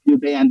love this new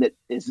band that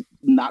is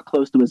not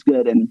close to as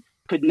good and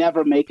could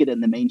never make it in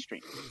the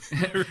mainstream.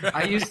 Right.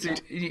 I used to,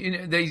 you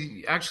know,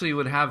 they actually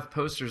would have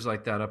posters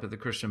like that up at the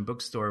Christian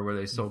bookstore where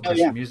they sold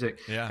Christian music.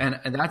 Yeah.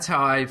 And that's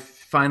how I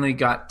finally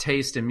got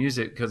taste in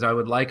music, because I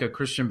would like a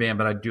Christian band,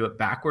 but I'd do it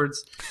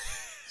backwards.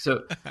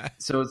 So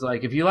it's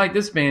like, if you like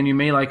this band, you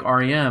may like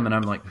REM. And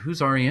I'm like,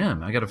 who's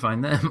REM? I got to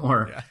find them.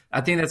 Or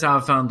I think that's how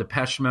I found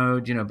Depeche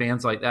Mode, you know,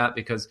 bands like that,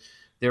 because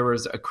there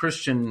was a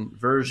Christian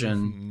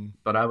version,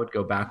 but I would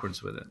go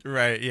backwards with it.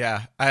 Right,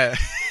 yeah.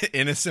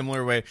 In a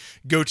similar way,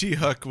 Goatee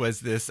Hook was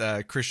this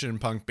Christian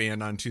punk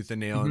band on Tooth and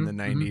Nail in the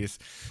 90s.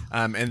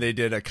 And they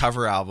did a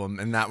cover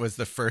album, and that was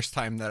the first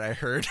time that I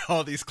heard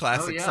all these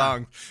classic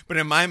songs. But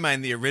in my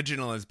mind, the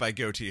original is by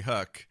Goatee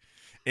Hook.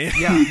 And,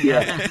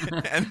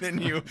 and then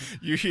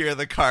you hear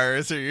the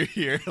Cars, or you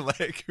hear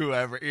like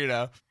whoever, you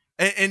know.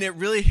 And it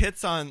really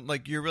hits on,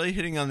 like, you're really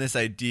hitting on this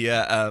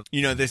idea of,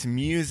 you know, this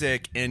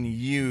music and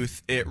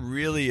youth. It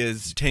really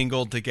is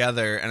tangled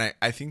together. And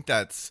I think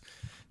that's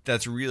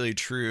really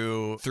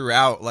true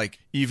throughout, like,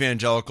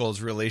 evangelicals'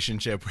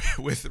 relationship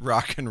with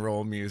rock and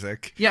roll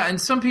music. Yeah.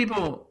 And some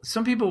people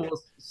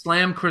will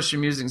slam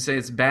Christian music and say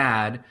it's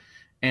bad.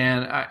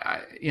 And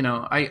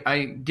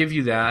I give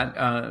you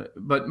that.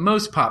 But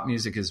most pop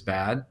music is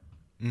bad.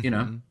 You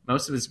know,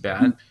 most of it's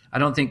bad. I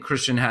don't think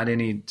Christian had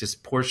any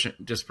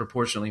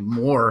disproportionately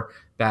more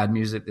bad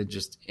music than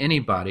just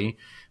anybody.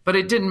 But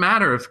it didn't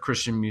matter if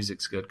Christian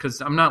music's good,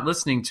 because I'm not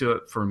listening to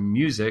it for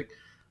music.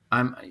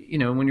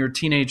 When you're a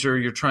teenager,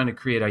 you're trying to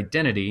create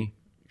identity.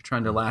 You're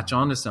trying to latch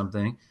onto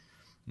something.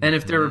 And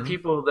if there were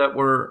people that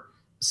were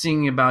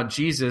singing about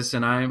Jesus,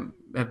 and I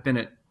have been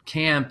at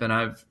camp and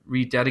I've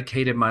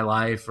rededicated my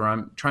life, or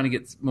I'm trying to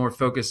get more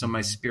focused on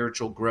my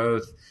spiritual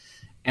growth,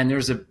 and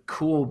there's a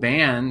cool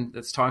band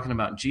that's talking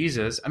about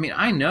Jesus, I mean,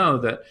 I know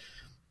that,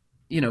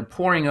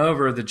 poring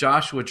over the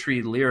Joshua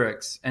Tree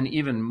lyrics and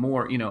even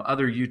more,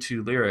 other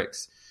U2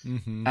 lyrics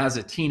as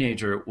a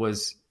teenager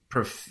was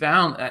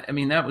profound. I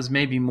mean, that was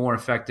maybe more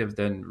effective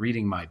than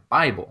reading my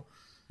Bible,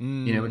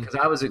 because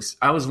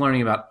I was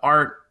learning about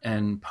art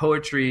and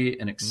poetry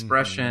and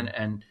expression,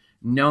 and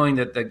knowing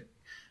that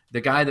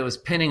the guy that was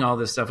penning all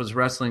this stuff was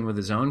wrestling with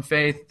his own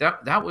faith.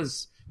 That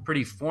was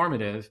pretty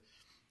formative.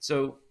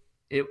 So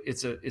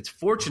it's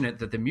fortunate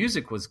that the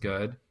music was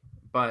good,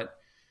 but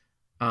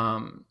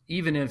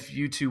even if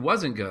U2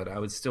 wasn't good, I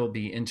would still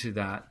be into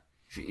that,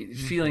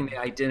 feeling the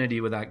identity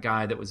with that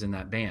guy that was in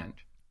that band.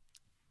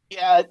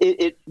 Yeah,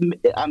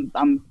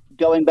 I'm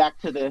going back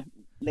to the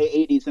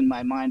late 80s in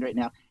my mind right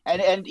now.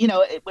 And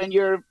when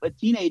you're a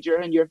teenager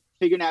and you're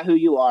figuring out who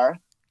you are,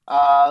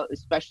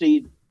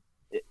 especially,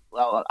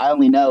 well, I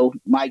only know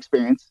my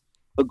experience,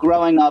 but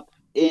growing up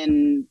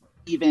in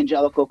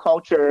evangelical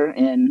culture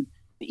in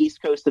the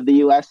East Coast of the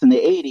U.S. in the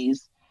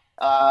 80s,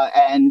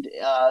 and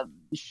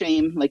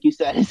shame, like you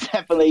said, is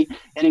definitely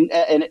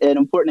an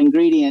important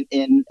ingredient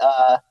in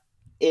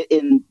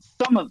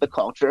some of the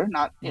culture.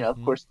 Not, of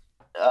course,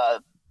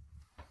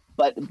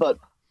 but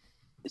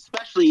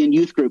especially in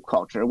youth group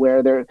culture,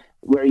 where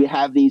you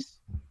have these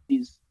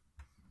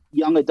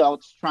young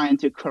adults trying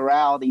to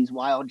corral these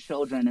wild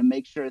children and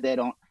make sure they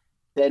don't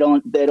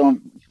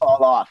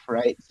fall off,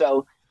 right?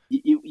 So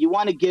you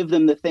want to give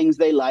them the things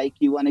they like.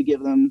 You want to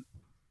give them,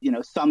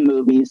 some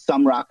movies,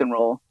 some rock and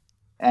roll,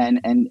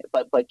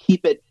 but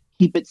keep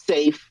it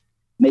safe.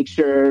 Make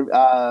sure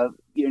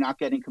you're not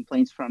getting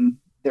complaints from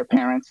their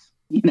parents.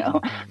 So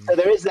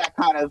there is that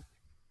kind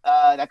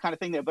of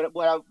thing there. But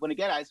what I want to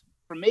get at is,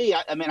 for me,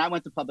 I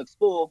went to public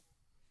school,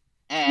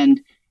 and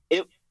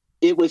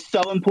it was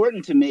so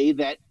important to me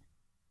that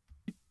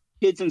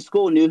kids in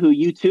school knew who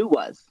U2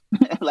 was.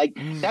 Like,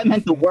 that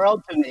meant the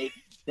world to me,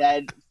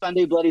 that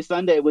Sunday Bloody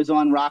Sunday was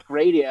on rock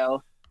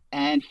radio,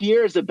 and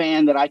here's a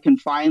band that I can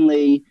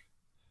finally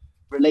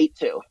relate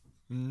to,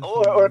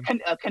 or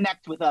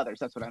connect with others.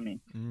 That's what I mean.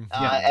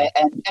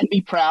 And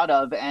be proud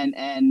of, and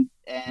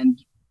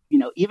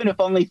even if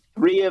only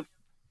three out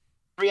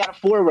of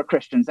four were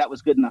Christians, that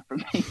was good enough for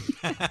me.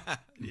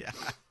 Yeah.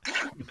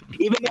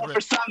 Even though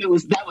for some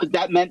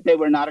that meant they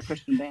were not a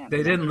Christian band.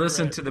 They didn't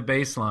listen to the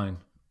bass line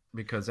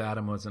because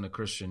Adam wasn't a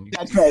Christian.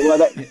 That's right. Well,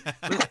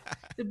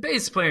 the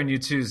bass player in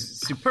U2 is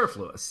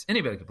superfluous.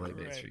 Anybody can play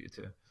bass for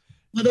U2.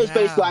 Well, those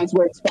bass lines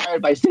were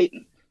inspired by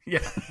Satan. Yeah.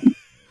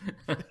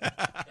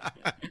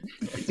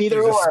 It's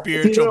either There's or. a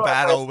spiritual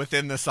battle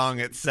within the song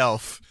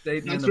itself.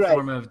 Satan in the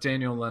form of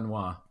Daniel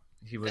Lanois.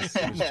 He was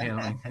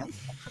channeling.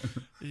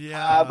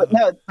 Yeah. But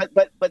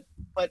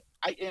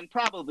and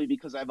probably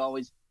because I've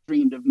always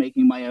dreamed of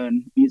making my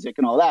own music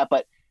and all that,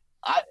 but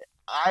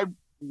I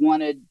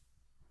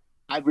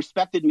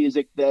respected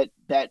music that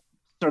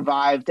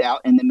survived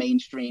out in the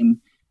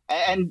mainstream,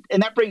 and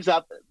that brings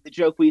up the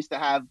joke we used to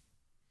have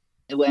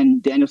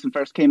when Danielson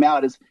first came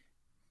out, is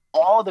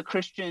all the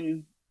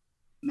Christian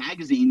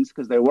magazines,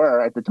 because there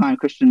were at the time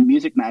Christian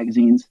music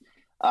magazines,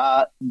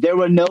 there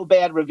were no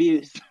bad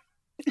reviews.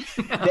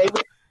 They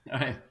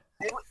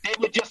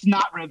would just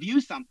not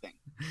review something.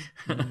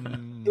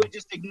 They would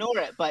just ignore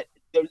it, but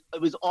it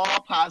was all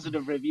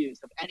positive reviews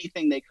of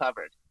anything they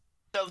covered.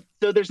 So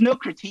there's no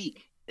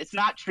critique. It's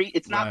not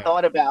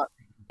thought about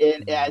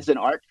as an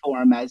art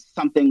form, as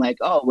something like,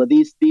 oh, well,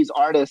 these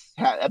artists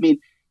have. I mean,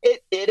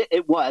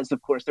 it was,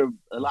 of course, there were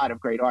a lot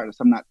of great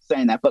artists. I'm not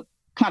saying that, but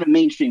kind of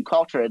mainstream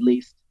culture, at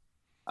least.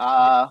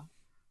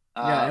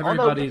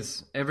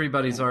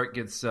 Everybody's art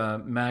gets a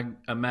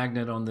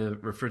magnet on the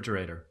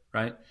refrigerator,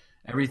 right?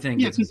 Everything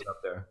gets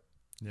up there.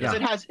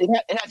 Because it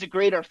has a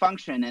greater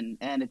function,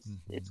 and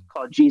it's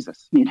called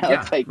Jesus.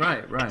 It's like,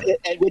 right,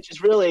 which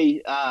is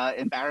really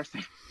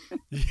embarrassing.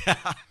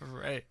 Yeah,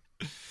 right.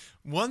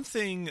 One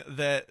thing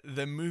that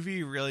the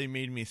movie really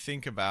made me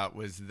think about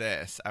was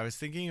this. I was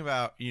thinking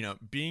about,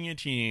 being a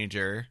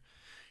teenager,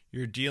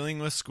 you're dealing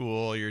with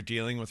school, you're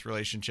dealing with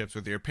relationships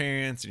with your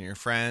parents and your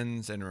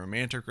friends and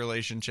romantic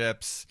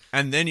relationships.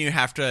 And then you're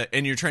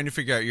trying to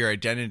figure out your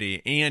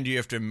identity, and you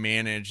have to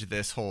manage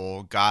this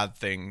whole God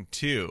thing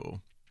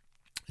too.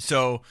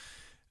 So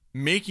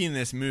making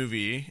this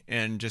movie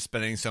and just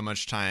spending so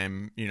much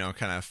time,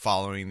 kind of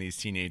following these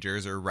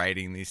teenagers or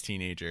writing these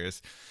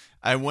teenagers,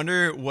 I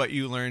wonder what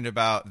you learned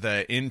about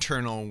the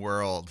internal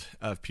world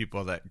of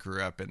people that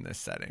grew up in this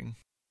setting.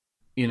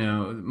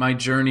 My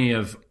journey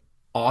of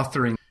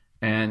authoring,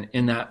 and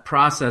in that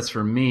process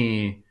for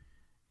me,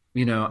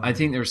 I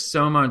think there's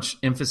so much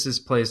emphasis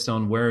placed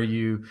on where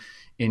you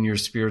in your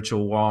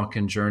spiritual walk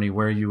and journey?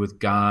 Where are you with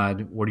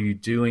God? What are you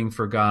doing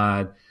for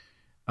God?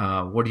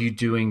 What are you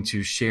doing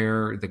to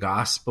share the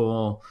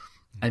gospel?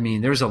 I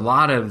mean, there's a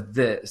lot of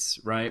this,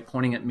 right,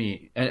 pointing at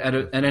me at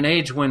an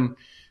age when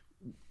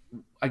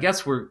I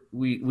guess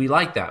we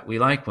like that. We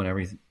like when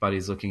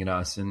everybody's looking at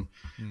us, and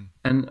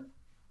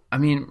I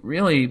mean,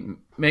 really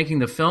making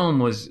the film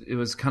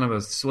was kind of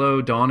a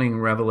slow dawning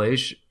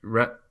revelation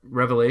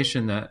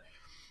that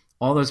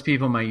all those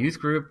people in my youth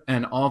group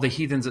and all the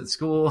heathens at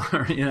school,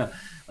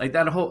 like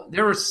that whole,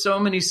 there were so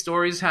many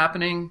stories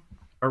happening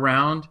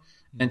around,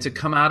 and to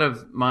come out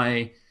of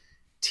my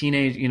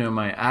teenage,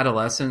 my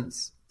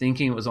adolescence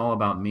thinking it was all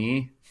about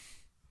me,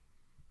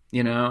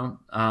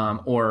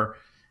 or,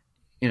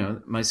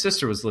 my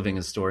sister was living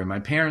a story. My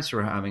parents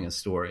were having a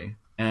story.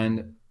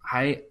 And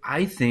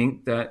I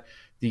think that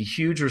the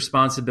huge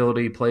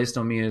responsibility placed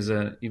on me as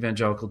an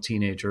evangelical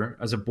teenager,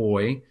 as a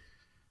boy,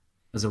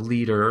 as a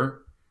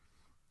leader,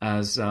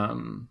 as,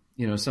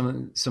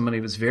 somebody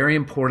was very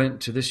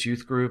important to this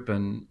youth group,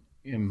 and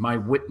my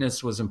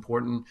witness was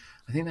important.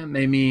 I think that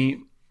made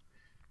me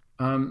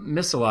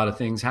miss a lot of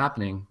things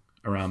happening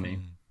around me.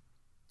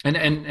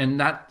 And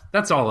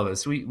that's all of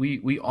us.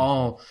 We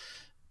all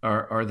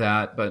are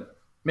that, but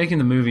making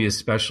the movie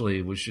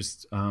especially was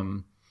just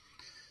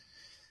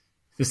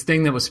this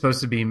thing that was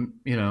supposed to be,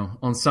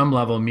 on some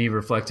level, me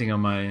reflecting on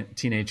my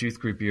teenage youth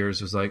group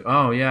years was like,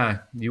 oh yeah,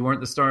 you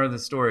weren't the star of the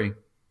story,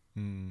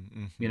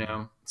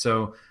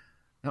 So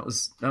that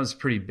was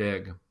pretty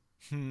big.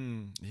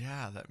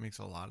 Yeah, that makes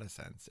a lot of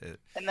sense.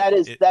 And that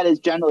is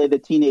generally the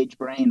teenage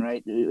brain,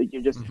 right?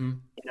 You're just,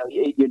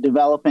 you're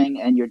developing,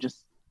 and you're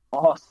just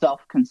all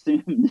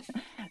self-consumed,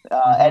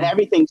 and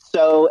everything's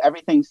so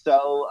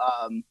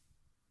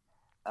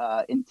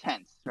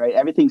intense, right?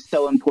 Everything's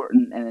so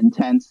important and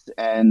intense,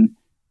 and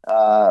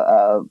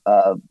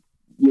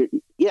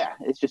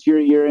it's just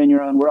you're in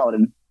your own world,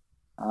 and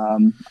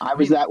I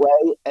was that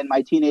way, and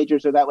my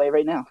teenagers are that way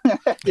right now.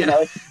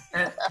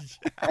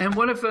 And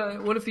what if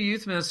a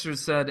youth minister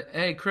said,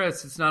 "Hey,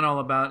 Chris, it's not all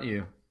about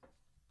you.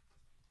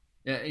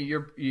 Yeah,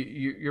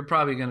 you're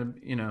probably going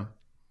to,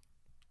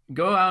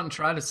 go out and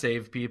try to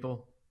save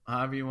people.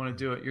 However you want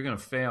to do it, you're going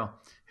to fail."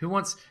 Who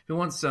wants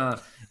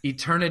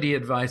eternity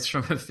advice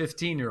from a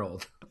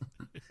 15-year-old?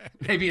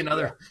 maybe a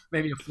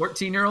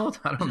 14-year-old.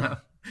 I don't know.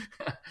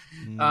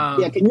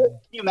 Can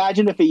you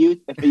imagine if a youth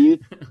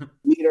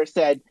leader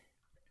said,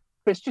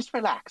 "Chris, just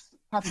relax,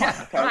 have fun,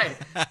 okay?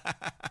 Right.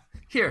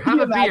 Here, have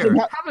a beer.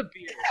 Have a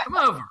beer. Come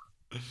over.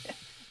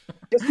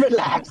 Just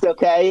relax,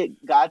 okay?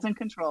 God's in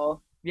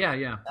control.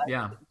 Yeah.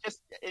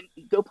 Just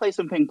go play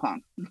some ping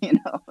pong,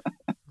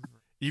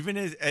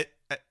 Even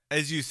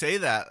as you say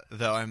that,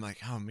 though, I'm like,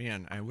 oh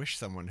man, I wish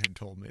someone had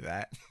told me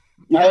that.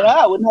 I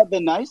know, wouldn't that have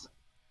been nice?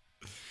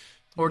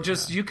 Or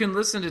just you can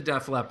listen to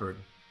Def Leppard.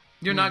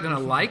 You're not going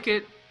to like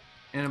it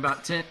in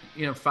about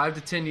 5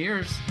 to 10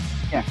 years.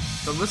 Yeah.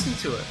 But listen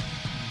to it.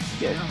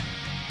 Yeah.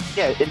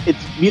 Yeah,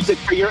 it's music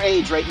for your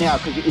age right now,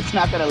 because it's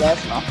not going to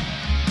last long.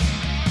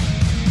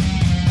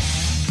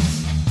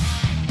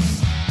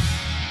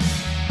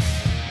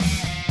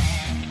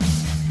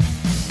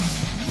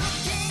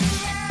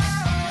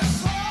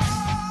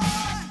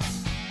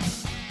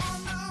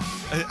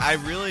 I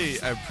really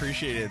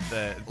appreciated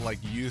the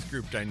youth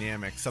group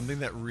dynamic. Something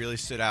that really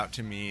stood out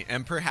to me,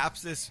 and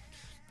perhaps it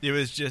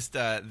was just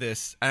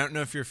this. I don't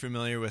know if you're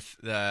familiar with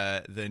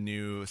the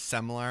new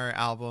Semler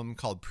album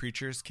called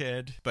Preacher's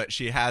Kid, but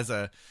she has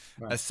a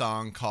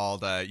song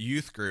called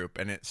Youth Group,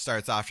 and it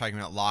starts off talking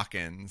about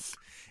lock-ins.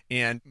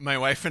 And my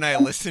wife and I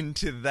listened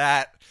to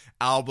that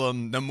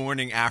album the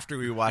morning after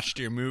we watched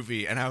your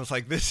movie, and I was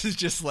like, this is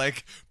just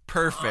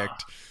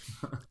perfect.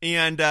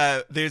 And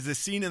there's a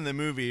scene in the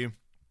movie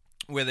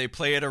where they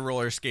play at a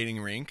roller skating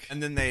rink,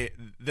 and then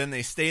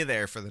they stay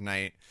there for the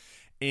night.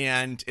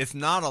 And it's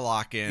not a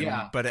lock-in,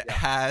 but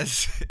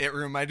it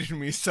reminded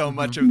me so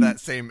much of that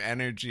same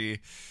energy.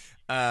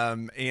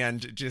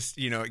 And just,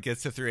 it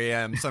gets to 3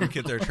 a.m. Some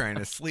kids are trying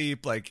to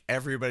sleep.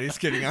 Everybody's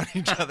getting on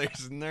each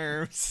other's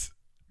nerves.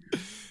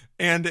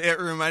 And it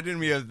reminded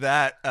me of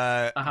that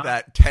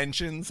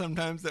tension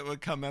sometimes that would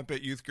come up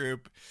at youth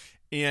group.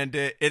 And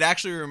it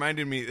actually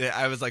reminded me that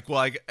I was like,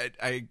 well,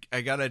 I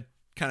got to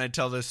kind of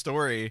tell this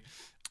story.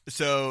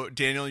 So,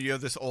 Daniel, you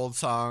have this old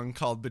song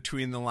called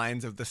Between the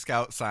Lines of the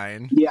Scout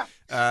Sign. Yeah.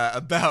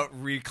 About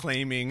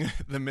reclaiming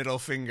the middle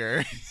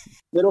finger.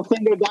 Middle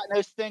finger got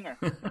no stinger.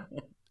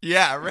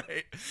 Yeah,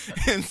 right.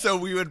 And so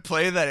we would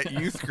play that at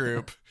youth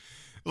group.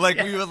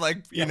 We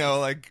would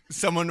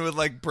someone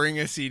would bring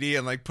a CD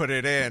and put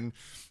it in.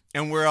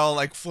 And we're all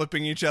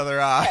flipping each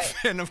other off.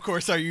 Right. And of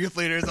course our youth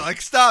leaders are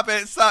like, stop,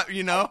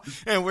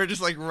 and we're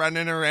just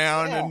running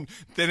around. Yeah. And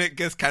then it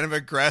gets kind of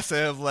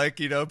aggressive.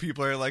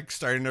 People are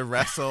starting to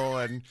wrestle.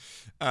 And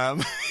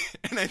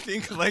and I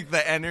think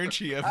the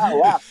energy of,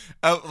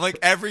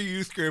 every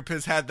youth group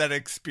has had that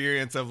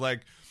experience of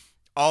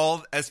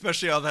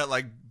especially all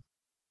that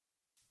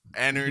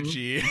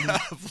energy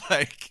of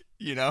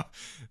you know,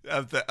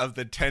 of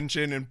the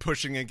tension and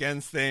pushing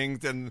against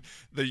things, and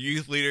the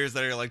youth leaders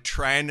that are like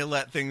trying to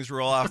let things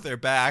roll off their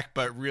back,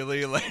 but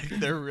really like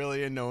they're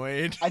really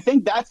annoyed. I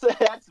think that's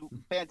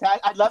fantastic.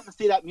 I'd love to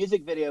see that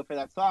music video for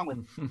that song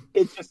with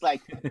kids just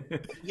like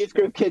youth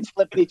group kids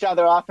flipping each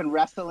other off and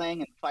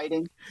wrestling and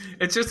fighting.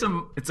 It's just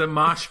a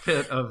mosh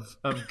pit of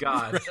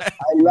God. Right.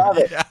 I love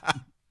it. Yeah.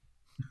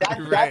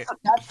 That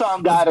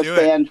song got us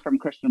banned from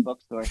Christian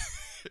Bookstore.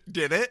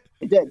 Did it?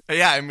 It did.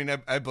 Yeah, I mean,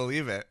 I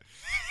believe it.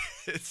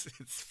 It's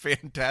a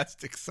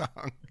fantastic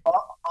song.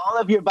 All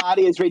of your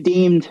body is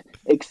redeemed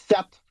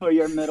except for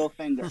your middle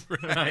finger.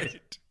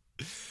 Right.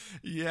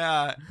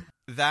 Yeah,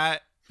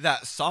 that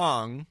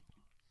song,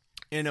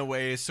 in a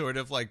way, sort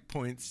of like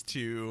points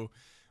to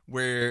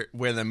where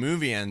the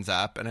movie ends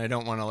up, and I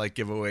don't want to like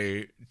give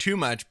away too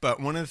much, but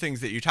one of the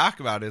things that you talk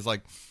about is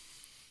like,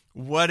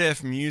 what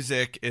if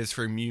music is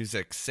for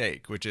music's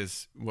sake, which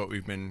is what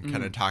we've been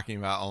kind of talking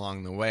about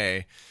along the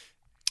way.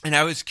 And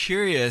I was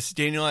curious,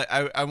 Daniel,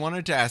 I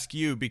wanted to ask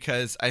you,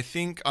 because I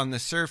think on the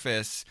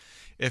surface,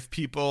 if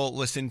people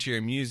listen to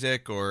your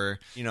music or,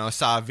 you know,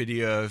 saw a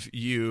video of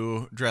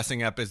you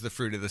dressing up as the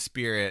fruit of the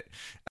Spirit,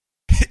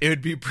 it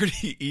would be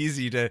pretty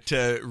easy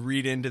to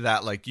read into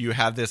that like you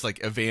have this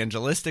like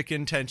evangelistic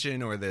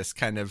intention or this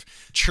kind of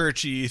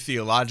churchy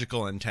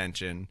theological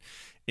intention.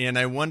 And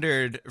I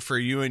wondered, for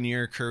you in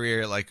your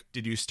career, like,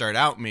 did you start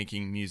out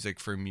making music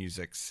for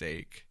music's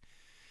sake?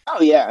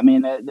 Oh yeah, I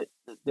mean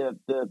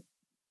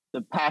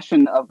the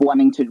passion of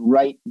wanting to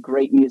write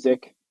great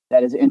music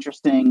that is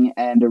interesting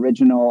and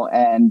original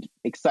and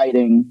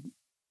exciting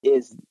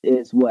is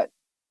what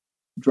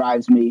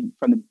drives me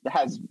from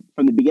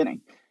the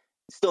beginning.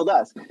 It still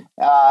does.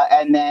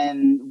 And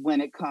then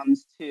when it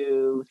comes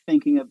to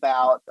thinking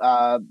about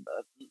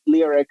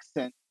lyrics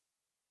and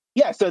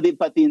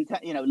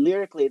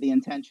lyrically the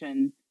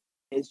intention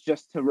is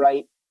just to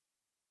write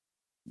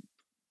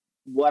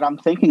what I'm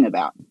thinking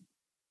about.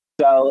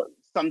 So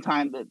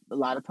a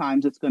lot of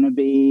times it's going to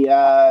be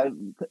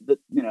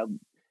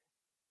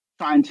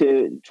trying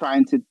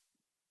to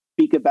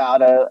speak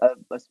about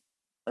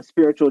a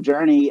spiritual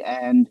journey,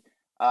 and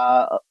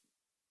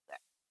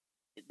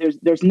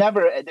there's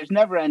never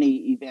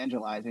any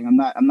evangelizing.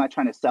 I'm not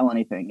trying to sell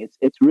anything.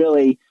 It's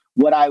really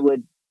what I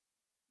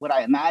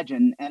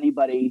imagine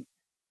anybody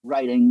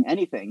writing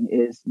anything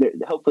is.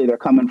 Hopefully they're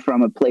coming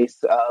from a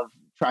place of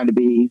trying to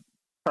be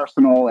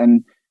personal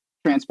and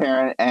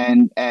transparent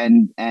and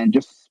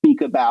just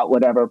speak about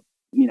whatever,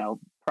 you know,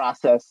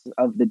 process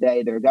of the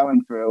day they're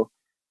going through.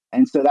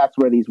 And so that's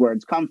where these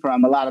words come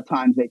from. A lot of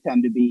times they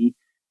tend to be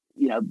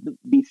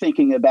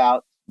thinking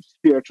about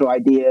spiritual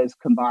ideas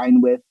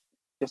combined with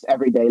just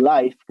everyday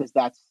life, because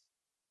that's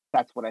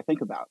what I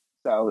think about.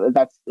 So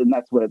that's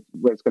where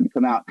it's going to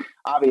come out.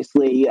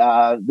 Obviously,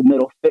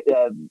 the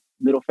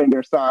middle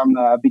finger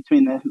song,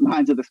 Between the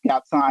Lines of the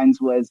Scout Signs,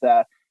 was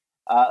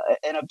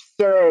an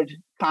absurd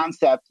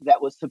concept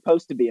that was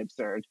supposed to be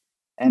absurd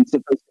and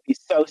supposed to be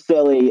so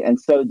silly and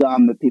so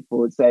dumb that people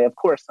would say, of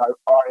course,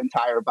 our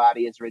entire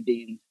body is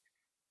redeemed.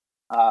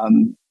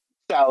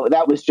 So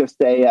that was just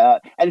and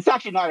it's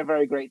actually not a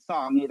very great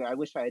song either. I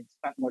wish I had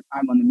spent more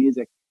time on the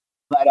music,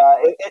 but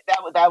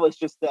that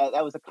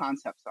was a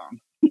concept song.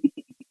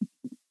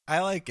 I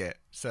like it,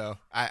 so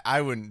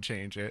I wouldn't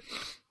change it.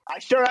 I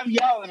sure am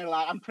yelling a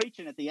lot. I'm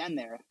preaching at the end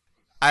there.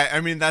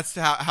 I mean, that's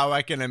how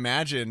I can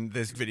imagine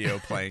this video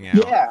playing out.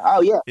 Yeah.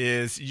 Oh, yeah.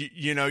 Is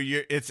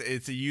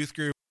it's a youth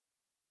group,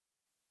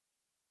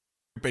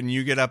 and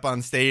you get up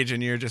on stage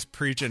and you're just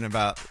preaching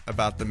about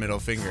the middle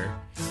finger.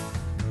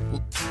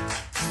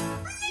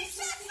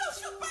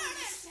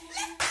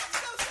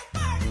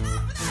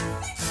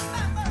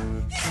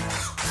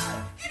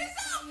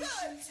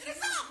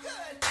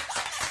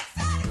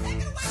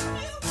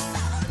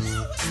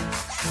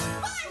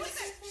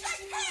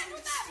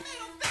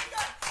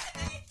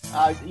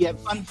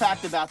 Fun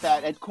fact about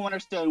that, at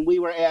Cornerstone, we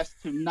were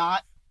asked to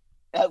not,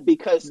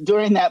 because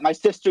during that, my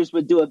sisters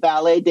would do a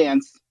ballet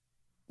dance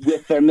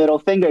with their middle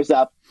fingers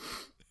up.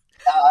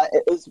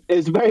 It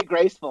was very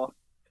graceful.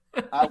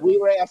 We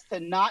were asked to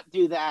not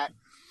do that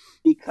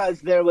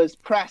because there was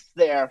press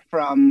there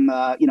from,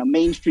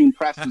 mainstream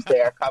press was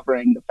there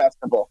covering the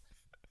festival.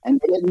 And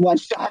they didn't want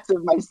shots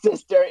of my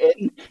sister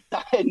in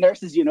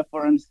nurses'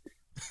 uniforms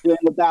doing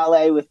the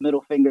ballet with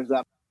middle fingers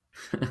up.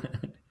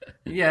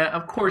 Yeah,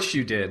 of course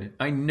you did.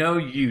 I know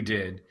you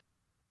did.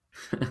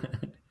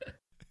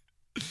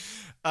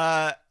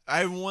 I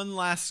have one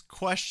last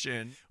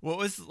question. What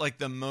was like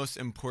the most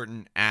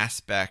important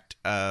aspect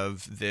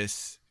of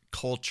this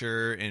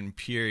culture and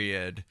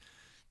period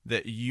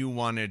that you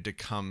wanted to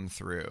come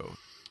through?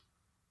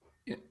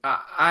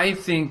 I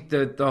think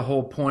that the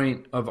whole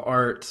point of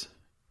art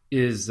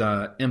is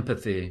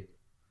empathy.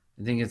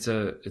 I think it's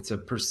a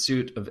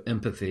pursuit of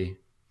empathy,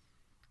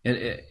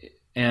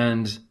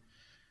 and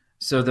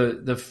so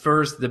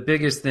the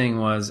biggest thing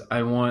was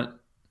I want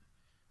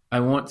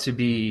to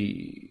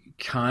be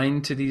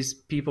kind to these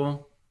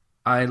people.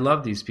 I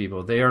love these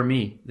people. They are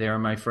me. They are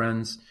my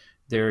friends.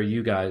 They are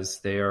you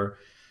guys. They are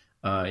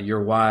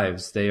your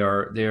wives. They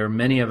are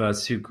many of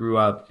us who grew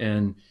up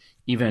in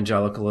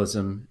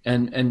evangelicalism,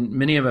 and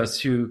many of us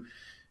who,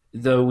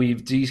 though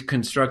we've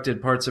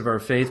deconstructed parts of our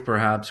faith,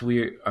 perhaps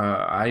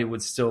I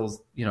would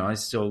still, I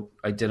still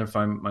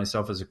identify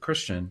myself as a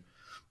Christian.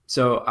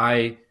 So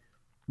I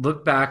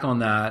look back on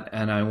that,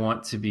 and I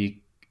want to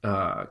be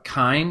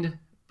kind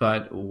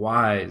but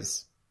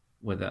wise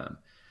with them.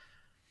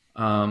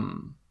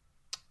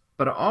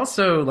 But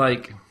also,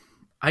 like,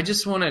 I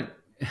just want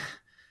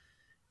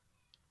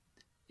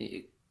to.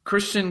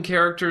 Christian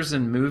characters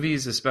in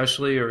movies,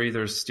 especially, are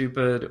either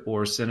stupid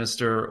or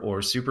sinister or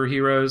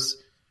superheroes.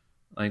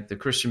 Like, the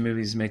Christian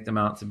movies make them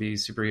out to be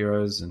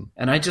superheroes,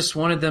 and I just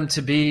wanted them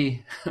to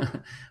be,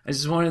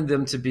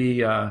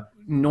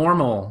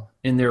 normal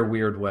in their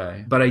weird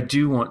way. But I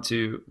do want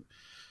to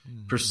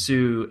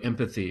pursue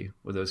empathy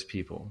with those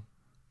people,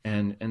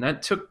 and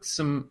that took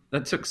some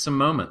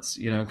moments,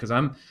 because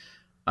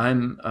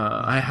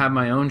I have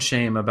my own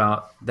shame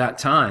about that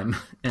time,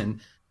 and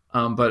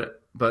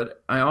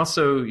but I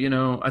also,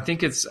 I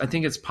think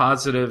it's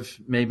positive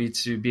maybe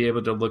to be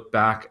able to look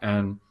back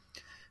and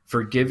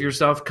forgive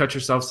yourself, cut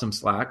yourself some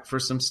slack for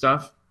some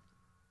stuff,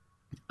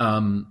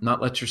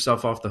 not let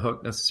yourself off the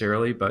hook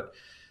necessarily, but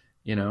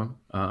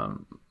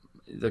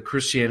the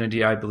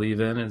Christianity I believe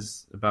in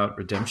is about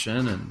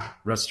redemption and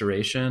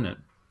restoration,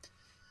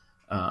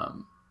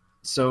 and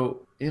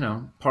so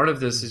part of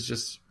this is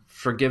just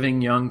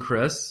forgiving young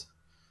Chris,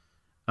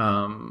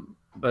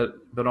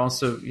 but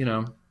also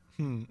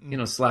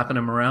slapping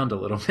him around a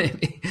little,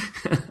 maybe.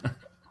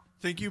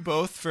 Thank you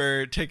both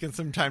for taking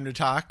some time to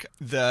talk.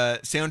 The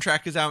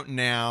soundtrack is out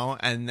now,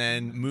 and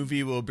then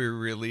movie will be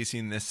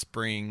releasing this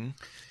spring.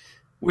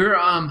 We're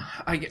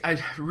I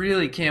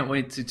really can't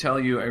wait to tell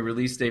you a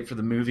release date for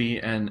the movie,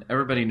 and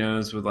everybody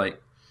knows with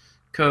like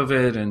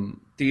COVID and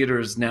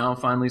theaters now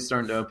finally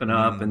starting to open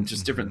up and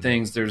just different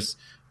things, there's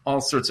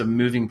all sorts of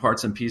moving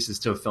parts and pieces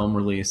to a film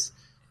release.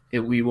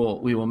 We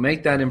will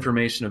make that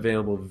information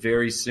available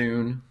very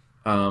soon.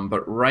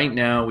 But right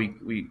now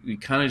we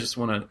kind of just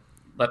want to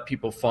let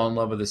people fall in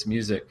love with this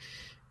music.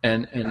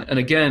 And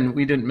again,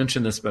 we didn't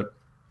mention this, but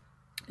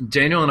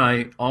Daniel and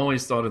I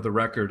always thought of the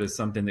record as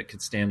something that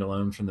could stand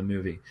alone from the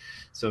movie.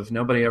 So if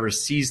nobody ever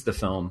sees the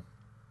film,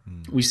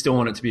 we still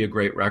want it to be a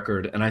great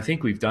record. And I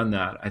think we've done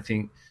that. I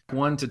think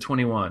 1 to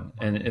 21,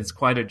 and it's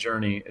quite a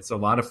journey. It's a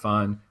lot of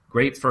fun,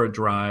 great for a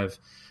drive.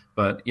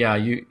 But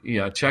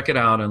check it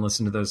out and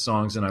listen to those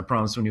songs. And I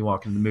promise when you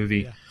walk into the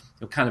movie,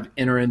 you'll kind of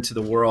enter into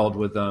the world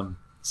with a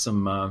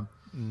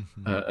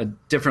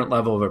different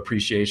level of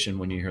appreciation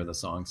when you hear the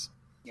songs.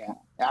 Yeah,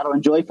 out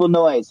on Joyful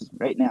Noise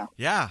right now.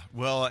 Yeah,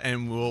 well,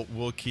 and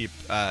we'll keep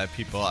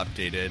people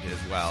updated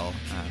as well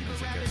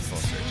as it gets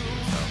closer to.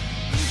 So.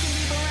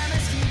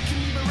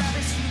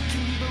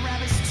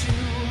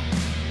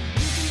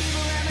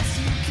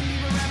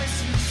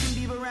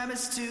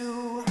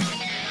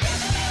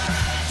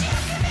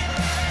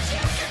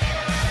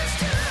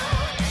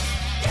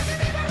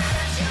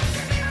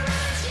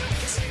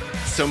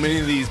 So many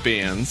of these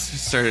bands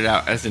started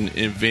out as an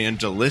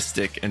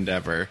evangelistic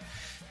endeavor.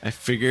 I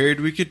figured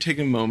we could take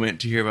a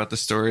moment to hear about the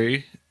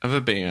story of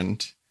a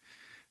band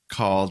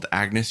called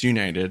Agnes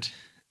United,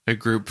 a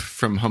group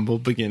from humble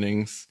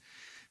beginnings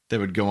that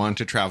would go on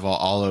to travel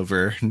all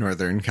over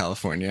Northern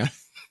California.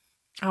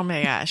 Oh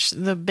my gosh,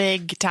 the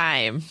big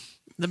time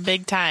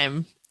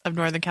of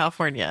Northern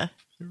California.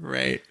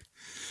 Right.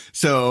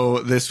 So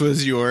this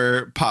was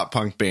your pop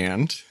punk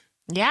band.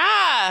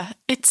 Yeah,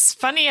 it's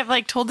funny.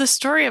 I've told this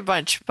story a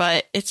bunch,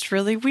 but it's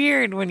really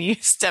weird when you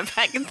step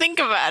back and think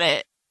about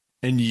it.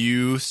 And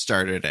you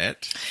started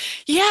it.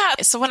 Yeah.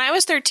 So when I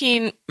was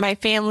 13, my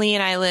family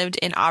and I lived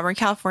in Auburn,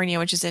 California,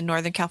 which is in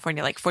Northern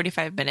California,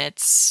 45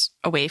 minutes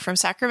away from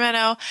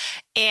Sacramento.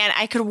 And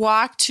I could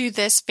walk to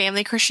this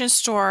family Christian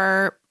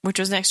store, which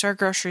was next to our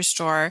grocery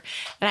store.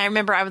 And I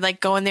remember I would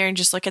go in there and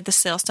just look at the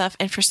sale stuff.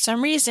 And for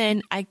some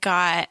reason, I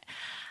got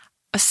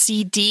a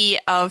CD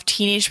of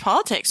Teenage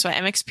Politics by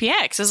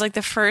MXPX. It was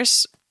the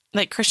first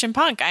Christian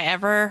punk I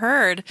ever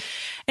heard.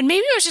 And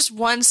maybe it was just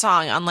one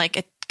song on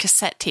a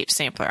cassette tape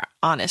sampler,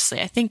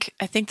 honestly. I think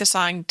the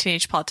song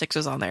Teenage Politics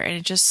was on there,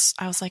 and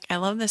I was like, I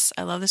love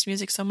this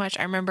music so much.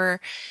 I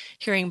remember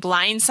hearing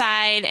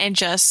Blindside and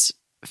just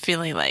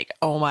feeling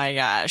oh my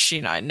gosh,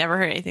 I never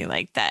heard anything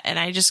like that. And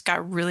I just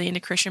got really into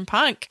Christian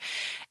punk.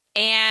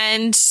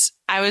 And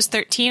I was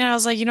 13, and I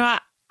was like,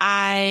 what?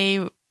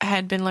 I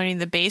had been learning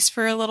the bass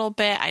for a little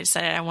bit. I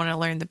decided I want to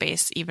learn the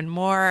bass even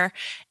more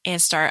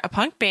and start a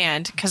punk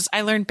band, because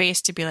I learned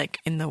bass to be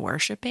in the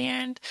worship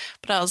band.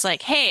 But I was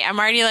like, hey, I'm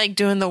already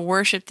doing the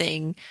worship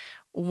thing.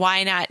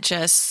 Why not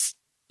just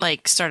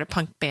start a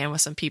punk band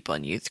with some people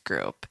in youth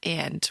group,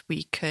 and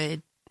we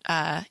could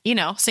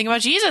sing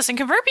about Jesus and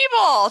convert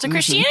people to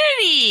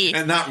Christianity.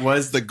 And that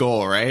was the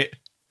goal, right?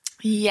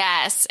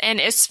 Yes. And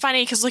it's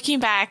funny because looking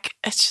back,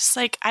 it's just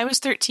I was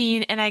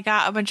 13 and I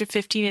got a bunch of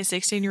 15 and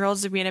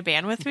 16-year-olds to be in a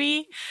band with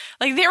me.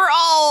 They were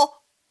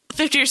all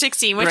 15 or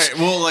 16. Which, right.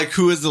 Well,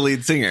 who is the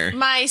lead singer?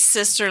 My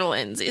sister,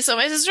 Lindsay. So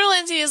my sister,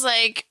 Lindsay, is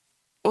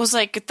was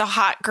like the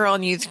hot girl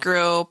in youth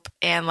group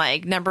and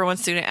like number one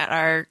student at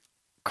our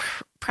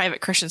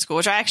private Christian school,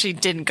 which I actually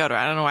didn't go to.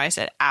 I don't know why I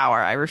said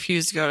our. I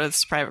refused to go to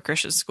this private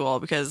Christian school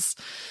because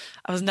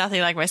I was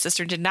nothing like my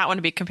sister, did not want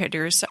to be compared to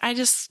her. So I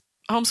just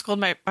homeschooled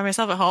by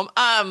myself at home.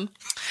 I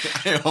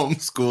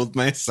homeschooled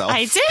myself.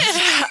 I did.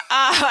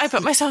 I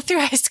put myself through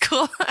high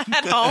school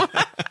at home.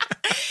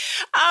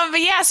 But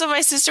yeah, so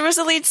my sister was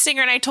the lead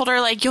singer, and I told her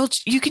like,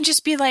 you can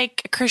just be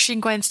like a Christian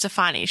Gwen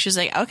Stefani. She was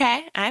like,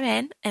 okay, I'm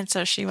in, and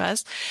so she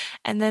was.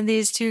 And then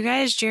these two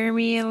guys,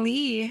 Jeremy and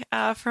Lee,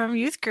 from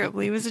youth group.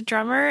 Lee was a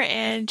drummer,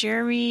 and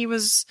Jeremy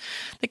was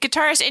the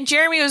guitarist. And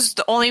Jeremy was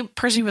the only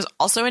person who was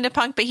also into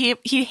punk, but he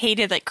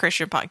hated like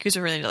Christian punk. He was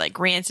really into like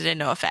Rancid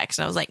and NoFX,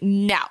 and I was like,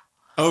 no.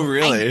 Oh,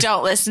 really? I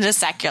don't listen to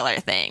secular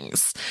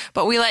things.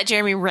 But we let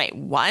Jeremy write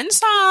one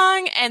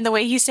song, and the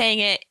way he sang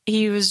it,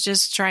 he was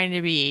just trying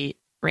to be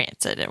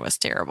Rancid. It was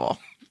terrible.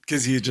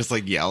 Because he just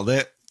like yelled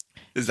it?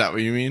 Is that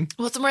what you mean?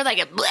 Well, it's more like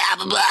a blah,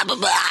 blah, blah, blah,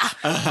 blah.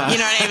 You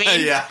know what I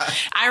mean? Yeah.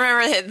 I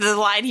remember the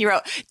line he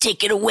wrote,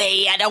 "Take it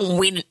away, I don't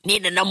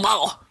need it no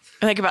more."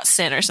 Like about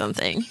sin or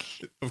something.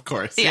 Of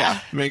course. Yeah.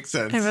 Makes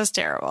sense. It was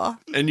terrible.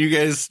 And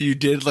you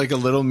did like a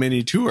little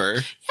mini tour.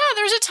 Yeah,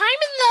 there was a time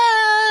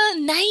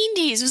in the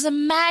 90s. It was a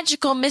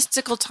magical,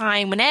 mystical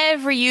time when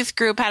every youth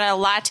group had a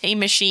latte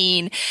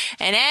machine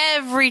and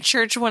every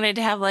church wanted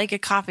to have like a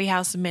coffee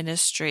house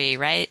ministry,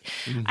 right?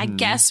 Mm-hmm. I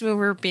guess we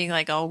were being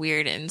like all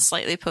weird and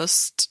slightly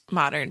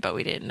postmodern, but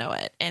we didn't know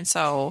it. And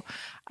so,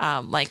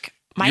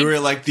 you were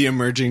like the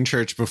emerging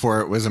church before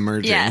it was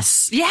emerging.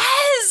 Yes.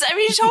 I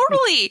mean,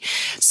 totally.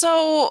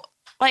 So,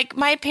 like,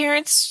 my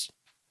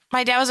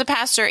dad was a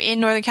pastor in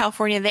Northern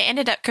California. They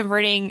ended up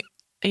converting,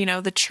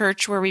 the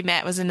church where we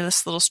met was in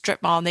this little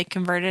strip mall, and they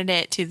converted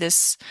it to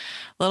this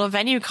little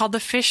venue called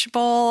the Fish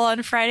Bowl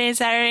on Friday and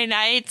Saturday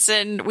nights.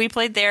 And we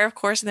played there, of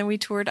course, and then we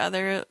toured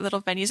other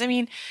little venues. I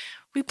mean,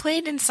 we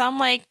played in some,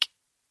 like,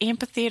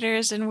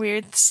 amphitheaters and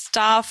weird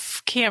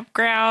stuff,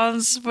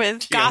 campgrounds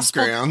with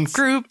gospel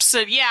groups,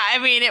 and I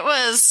mean it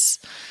was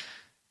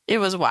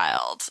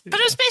wild.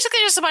 But it was basically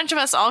just a bunch of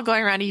us all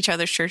going around to each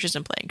other's churches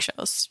and playing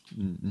shows.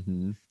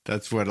 Mm-hmm.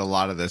 That's what a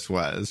lot of this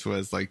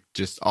was like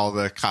just all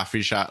the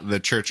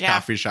church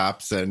coffee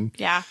shops, and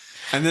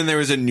and then there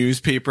was a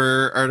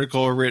newspaper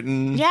article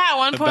written. At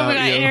one point we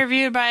got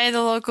interviewed by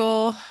the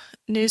local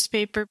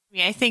newspaper.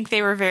 I think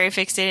they were very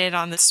fixated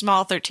on the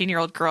small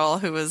 13-year-old girl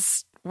who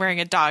was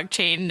wearing a dog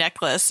chain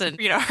necklace and,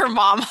 her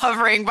mom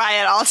hovering by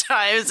at all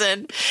times.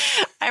 And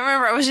I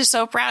remember I was just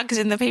so proud because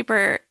in the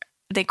paper,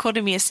 they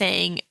quoted me as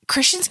saying,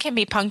 Christians can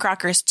be punk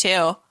rockers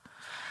too.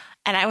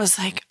 And I was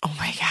like, oh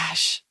my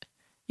gosh,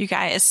 you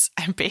guys,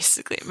 I'm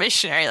basically a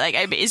missionary. Like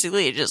I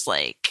basically just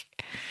like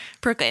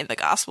proclaim the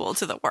gospel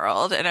to the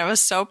world. And I was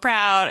so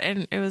proud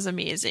and it was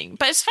amazing.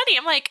 But it's funny.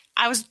 I'm like,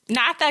 I was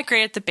not that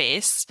great at the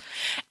bass.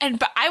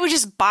 But I would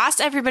just boss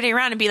everybody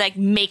around and be like,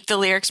 make the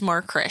lyrics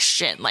more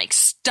Christian. Like,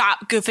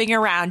 stop goofing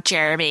around,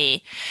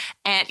 Jeremy.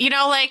 And,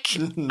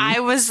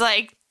 I was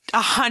like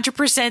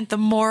 100% the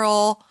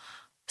moral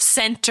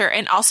center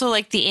and also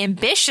like the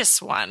ambitious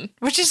one,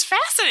 which is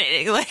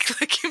fascinating. Like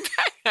looking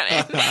back on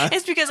it,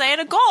 it's because I had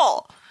a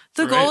goal.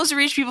 The goal was to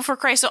reach people for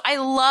Christ. So I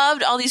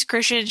loved all these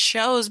Christian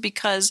shows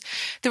because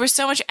there was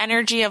so much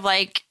energy of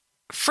like,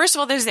 first of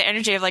all, there's the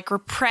energy of like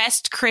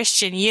repressed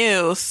Christian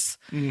youth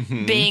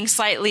being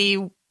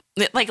slightly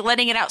like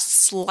letting it out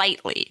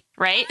slightly.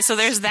 Right. So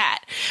there's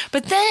that.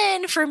 But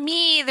then for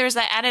me, there's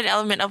that added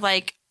element of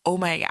like, oh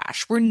my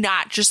gosh, we're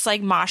not just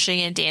like moshing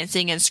and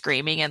dancing and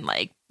screaming and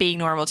like being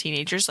normal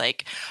teenagers.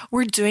 Like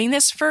we're doing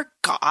this for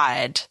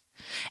God.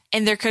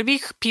 And there could be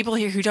people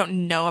here who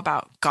don't know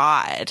about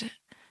God.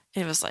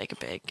 It was like a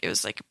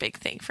big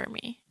thing for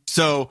me.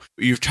 So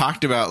you've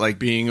talked about like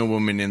being a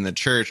woman in the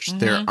church. Mm-hmm.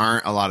 There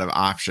aren't a lot of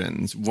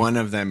options. One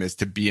of them is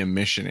to be a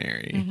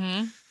missionary.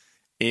 Mm-hmm.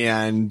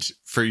 And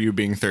for you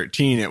being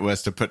 13, it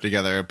was to put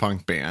together a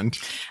punk band.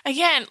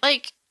 Again,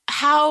 like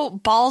how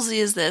ballsy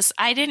is this?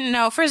 I didn't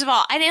know. First of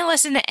all, I didn't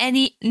listen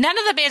to none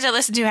of the bands I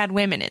listened to had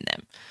women in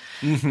them.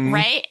 Mm-hmm.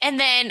 Right. And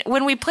then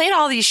when we played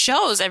all these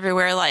shows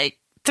everywhere, like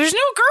there's no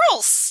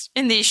girls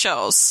in these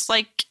shows,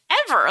 like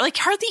ever, like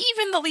hardly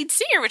even the lead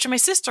singer, which my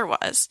sister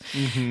was.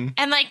 Mm-hmm.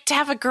 And like to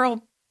have a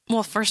girl,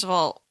 well, first of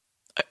all,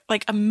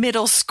 like a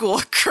middle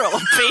school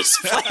girl bass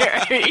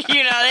player,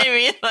 you know what I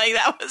mean? Like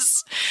that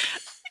was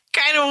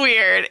kind of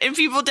weird. And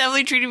people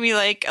definitely treated me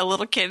like a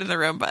little kid in the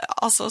room, but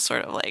also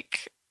sort of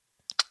like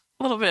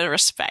a little bit of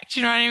respect.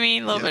 You know what I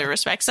mean? A little bit of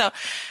respect. So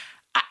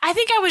I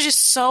think I was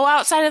just so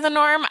outside of the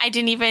norm. I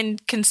didn't even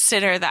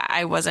consider that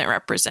I wasn't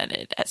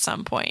represented at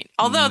some point.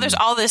 Although there's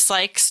all this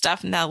like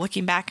stuff now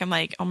looking back, I'm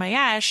like, oh my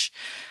gosh,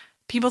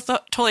 people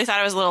totally thought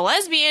I was a little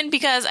lesbian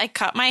because I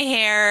cut my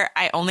hair.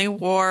 I only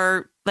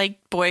wore like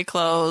boy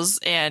clothes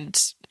and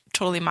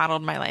totally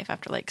modeled my life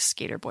after like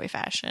skater boy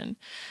fashion.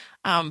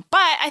 But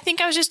I think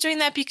I was just doing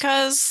that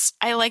because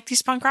I like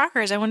these punk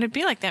rockers. I wanted to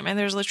be like them. And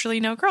there's literally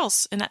no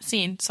girls in that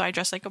scene. So I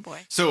dressed like a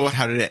boy. So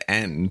how did it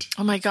end?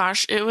 Oh my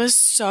gosh. It was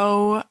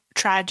so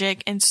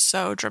tragic and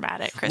so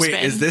dramatic, Crispin.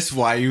 Wait, is this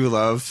why you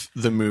love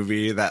the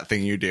movie That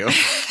Thing You Do?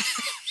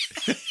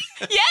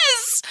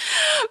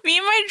 Me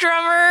and my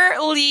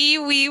drummer Lee,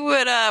 we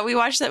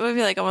watched that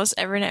movie like almost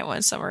every night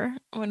one summer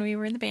when we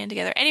were in the band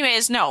together.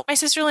 Anyways, no, my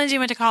sister Lindsay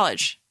went to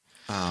college.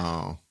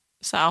 Oh,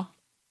 so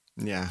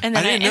yeah. And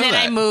then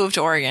I moved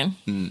to Oregon.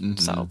 Mm-hmm.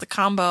 So the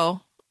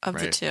combo of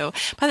the two.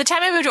 By the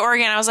time I moved to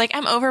Oregon, I was like,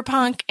 I'm over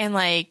punk, and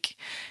like,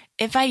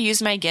 if I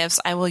use my gifts,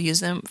 I will use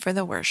them for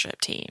the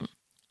worship team.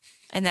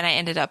 And then I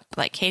ended up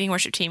like hating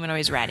worship team and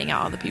always ratting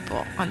out all the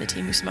people on the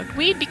team who smoked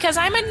weed because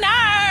I'm a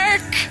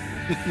narc.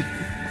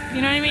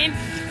 You know what I mean?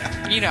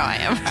 You know I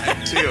am. I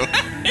do.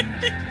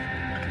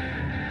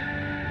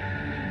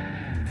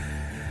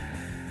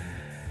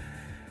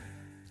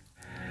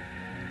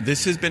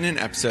 This has been an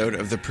episode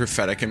of the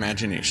Prophetic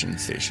Imagination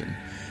Station.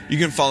 You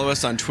can follow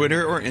us on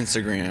Twitter or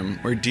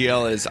Instagram, where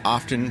DL is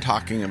often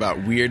talking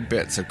about weird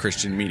bits of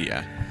Christian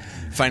media.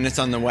 Find us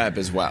on the web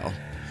as well.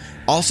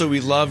 Also, we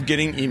love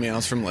getting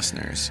emails from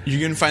listeners. You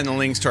can find the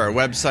links to our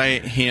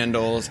website,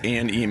 handles,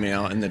 and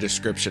email in the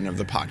description of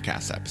the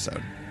podcast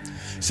episode.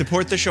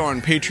 Support the show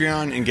on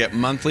Patreon and get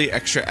monthly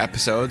extra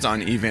episodes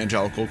on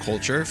evangelical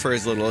culture for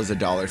as little as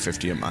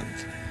 $1.50 a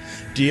month.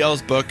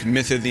 DL's book,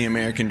 Myth of the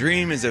American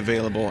Dream, is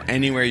available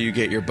anywhere you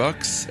get your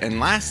books. And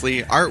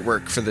lastly,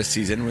 artwork for this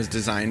season was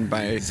designed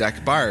by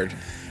Zach Bard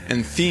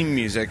and theme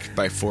music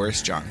by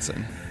Forrest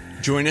Johnson.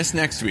 Join us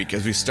next week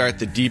as we start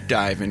the deep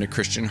dive into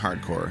Christian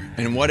hardcore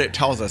and what it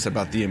tells us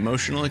about the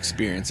emotional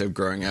experience of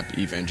growing up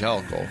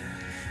evangelical,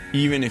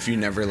 even if you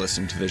never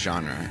listened to the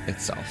genre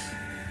itself.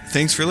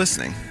 Thanks for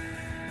listening.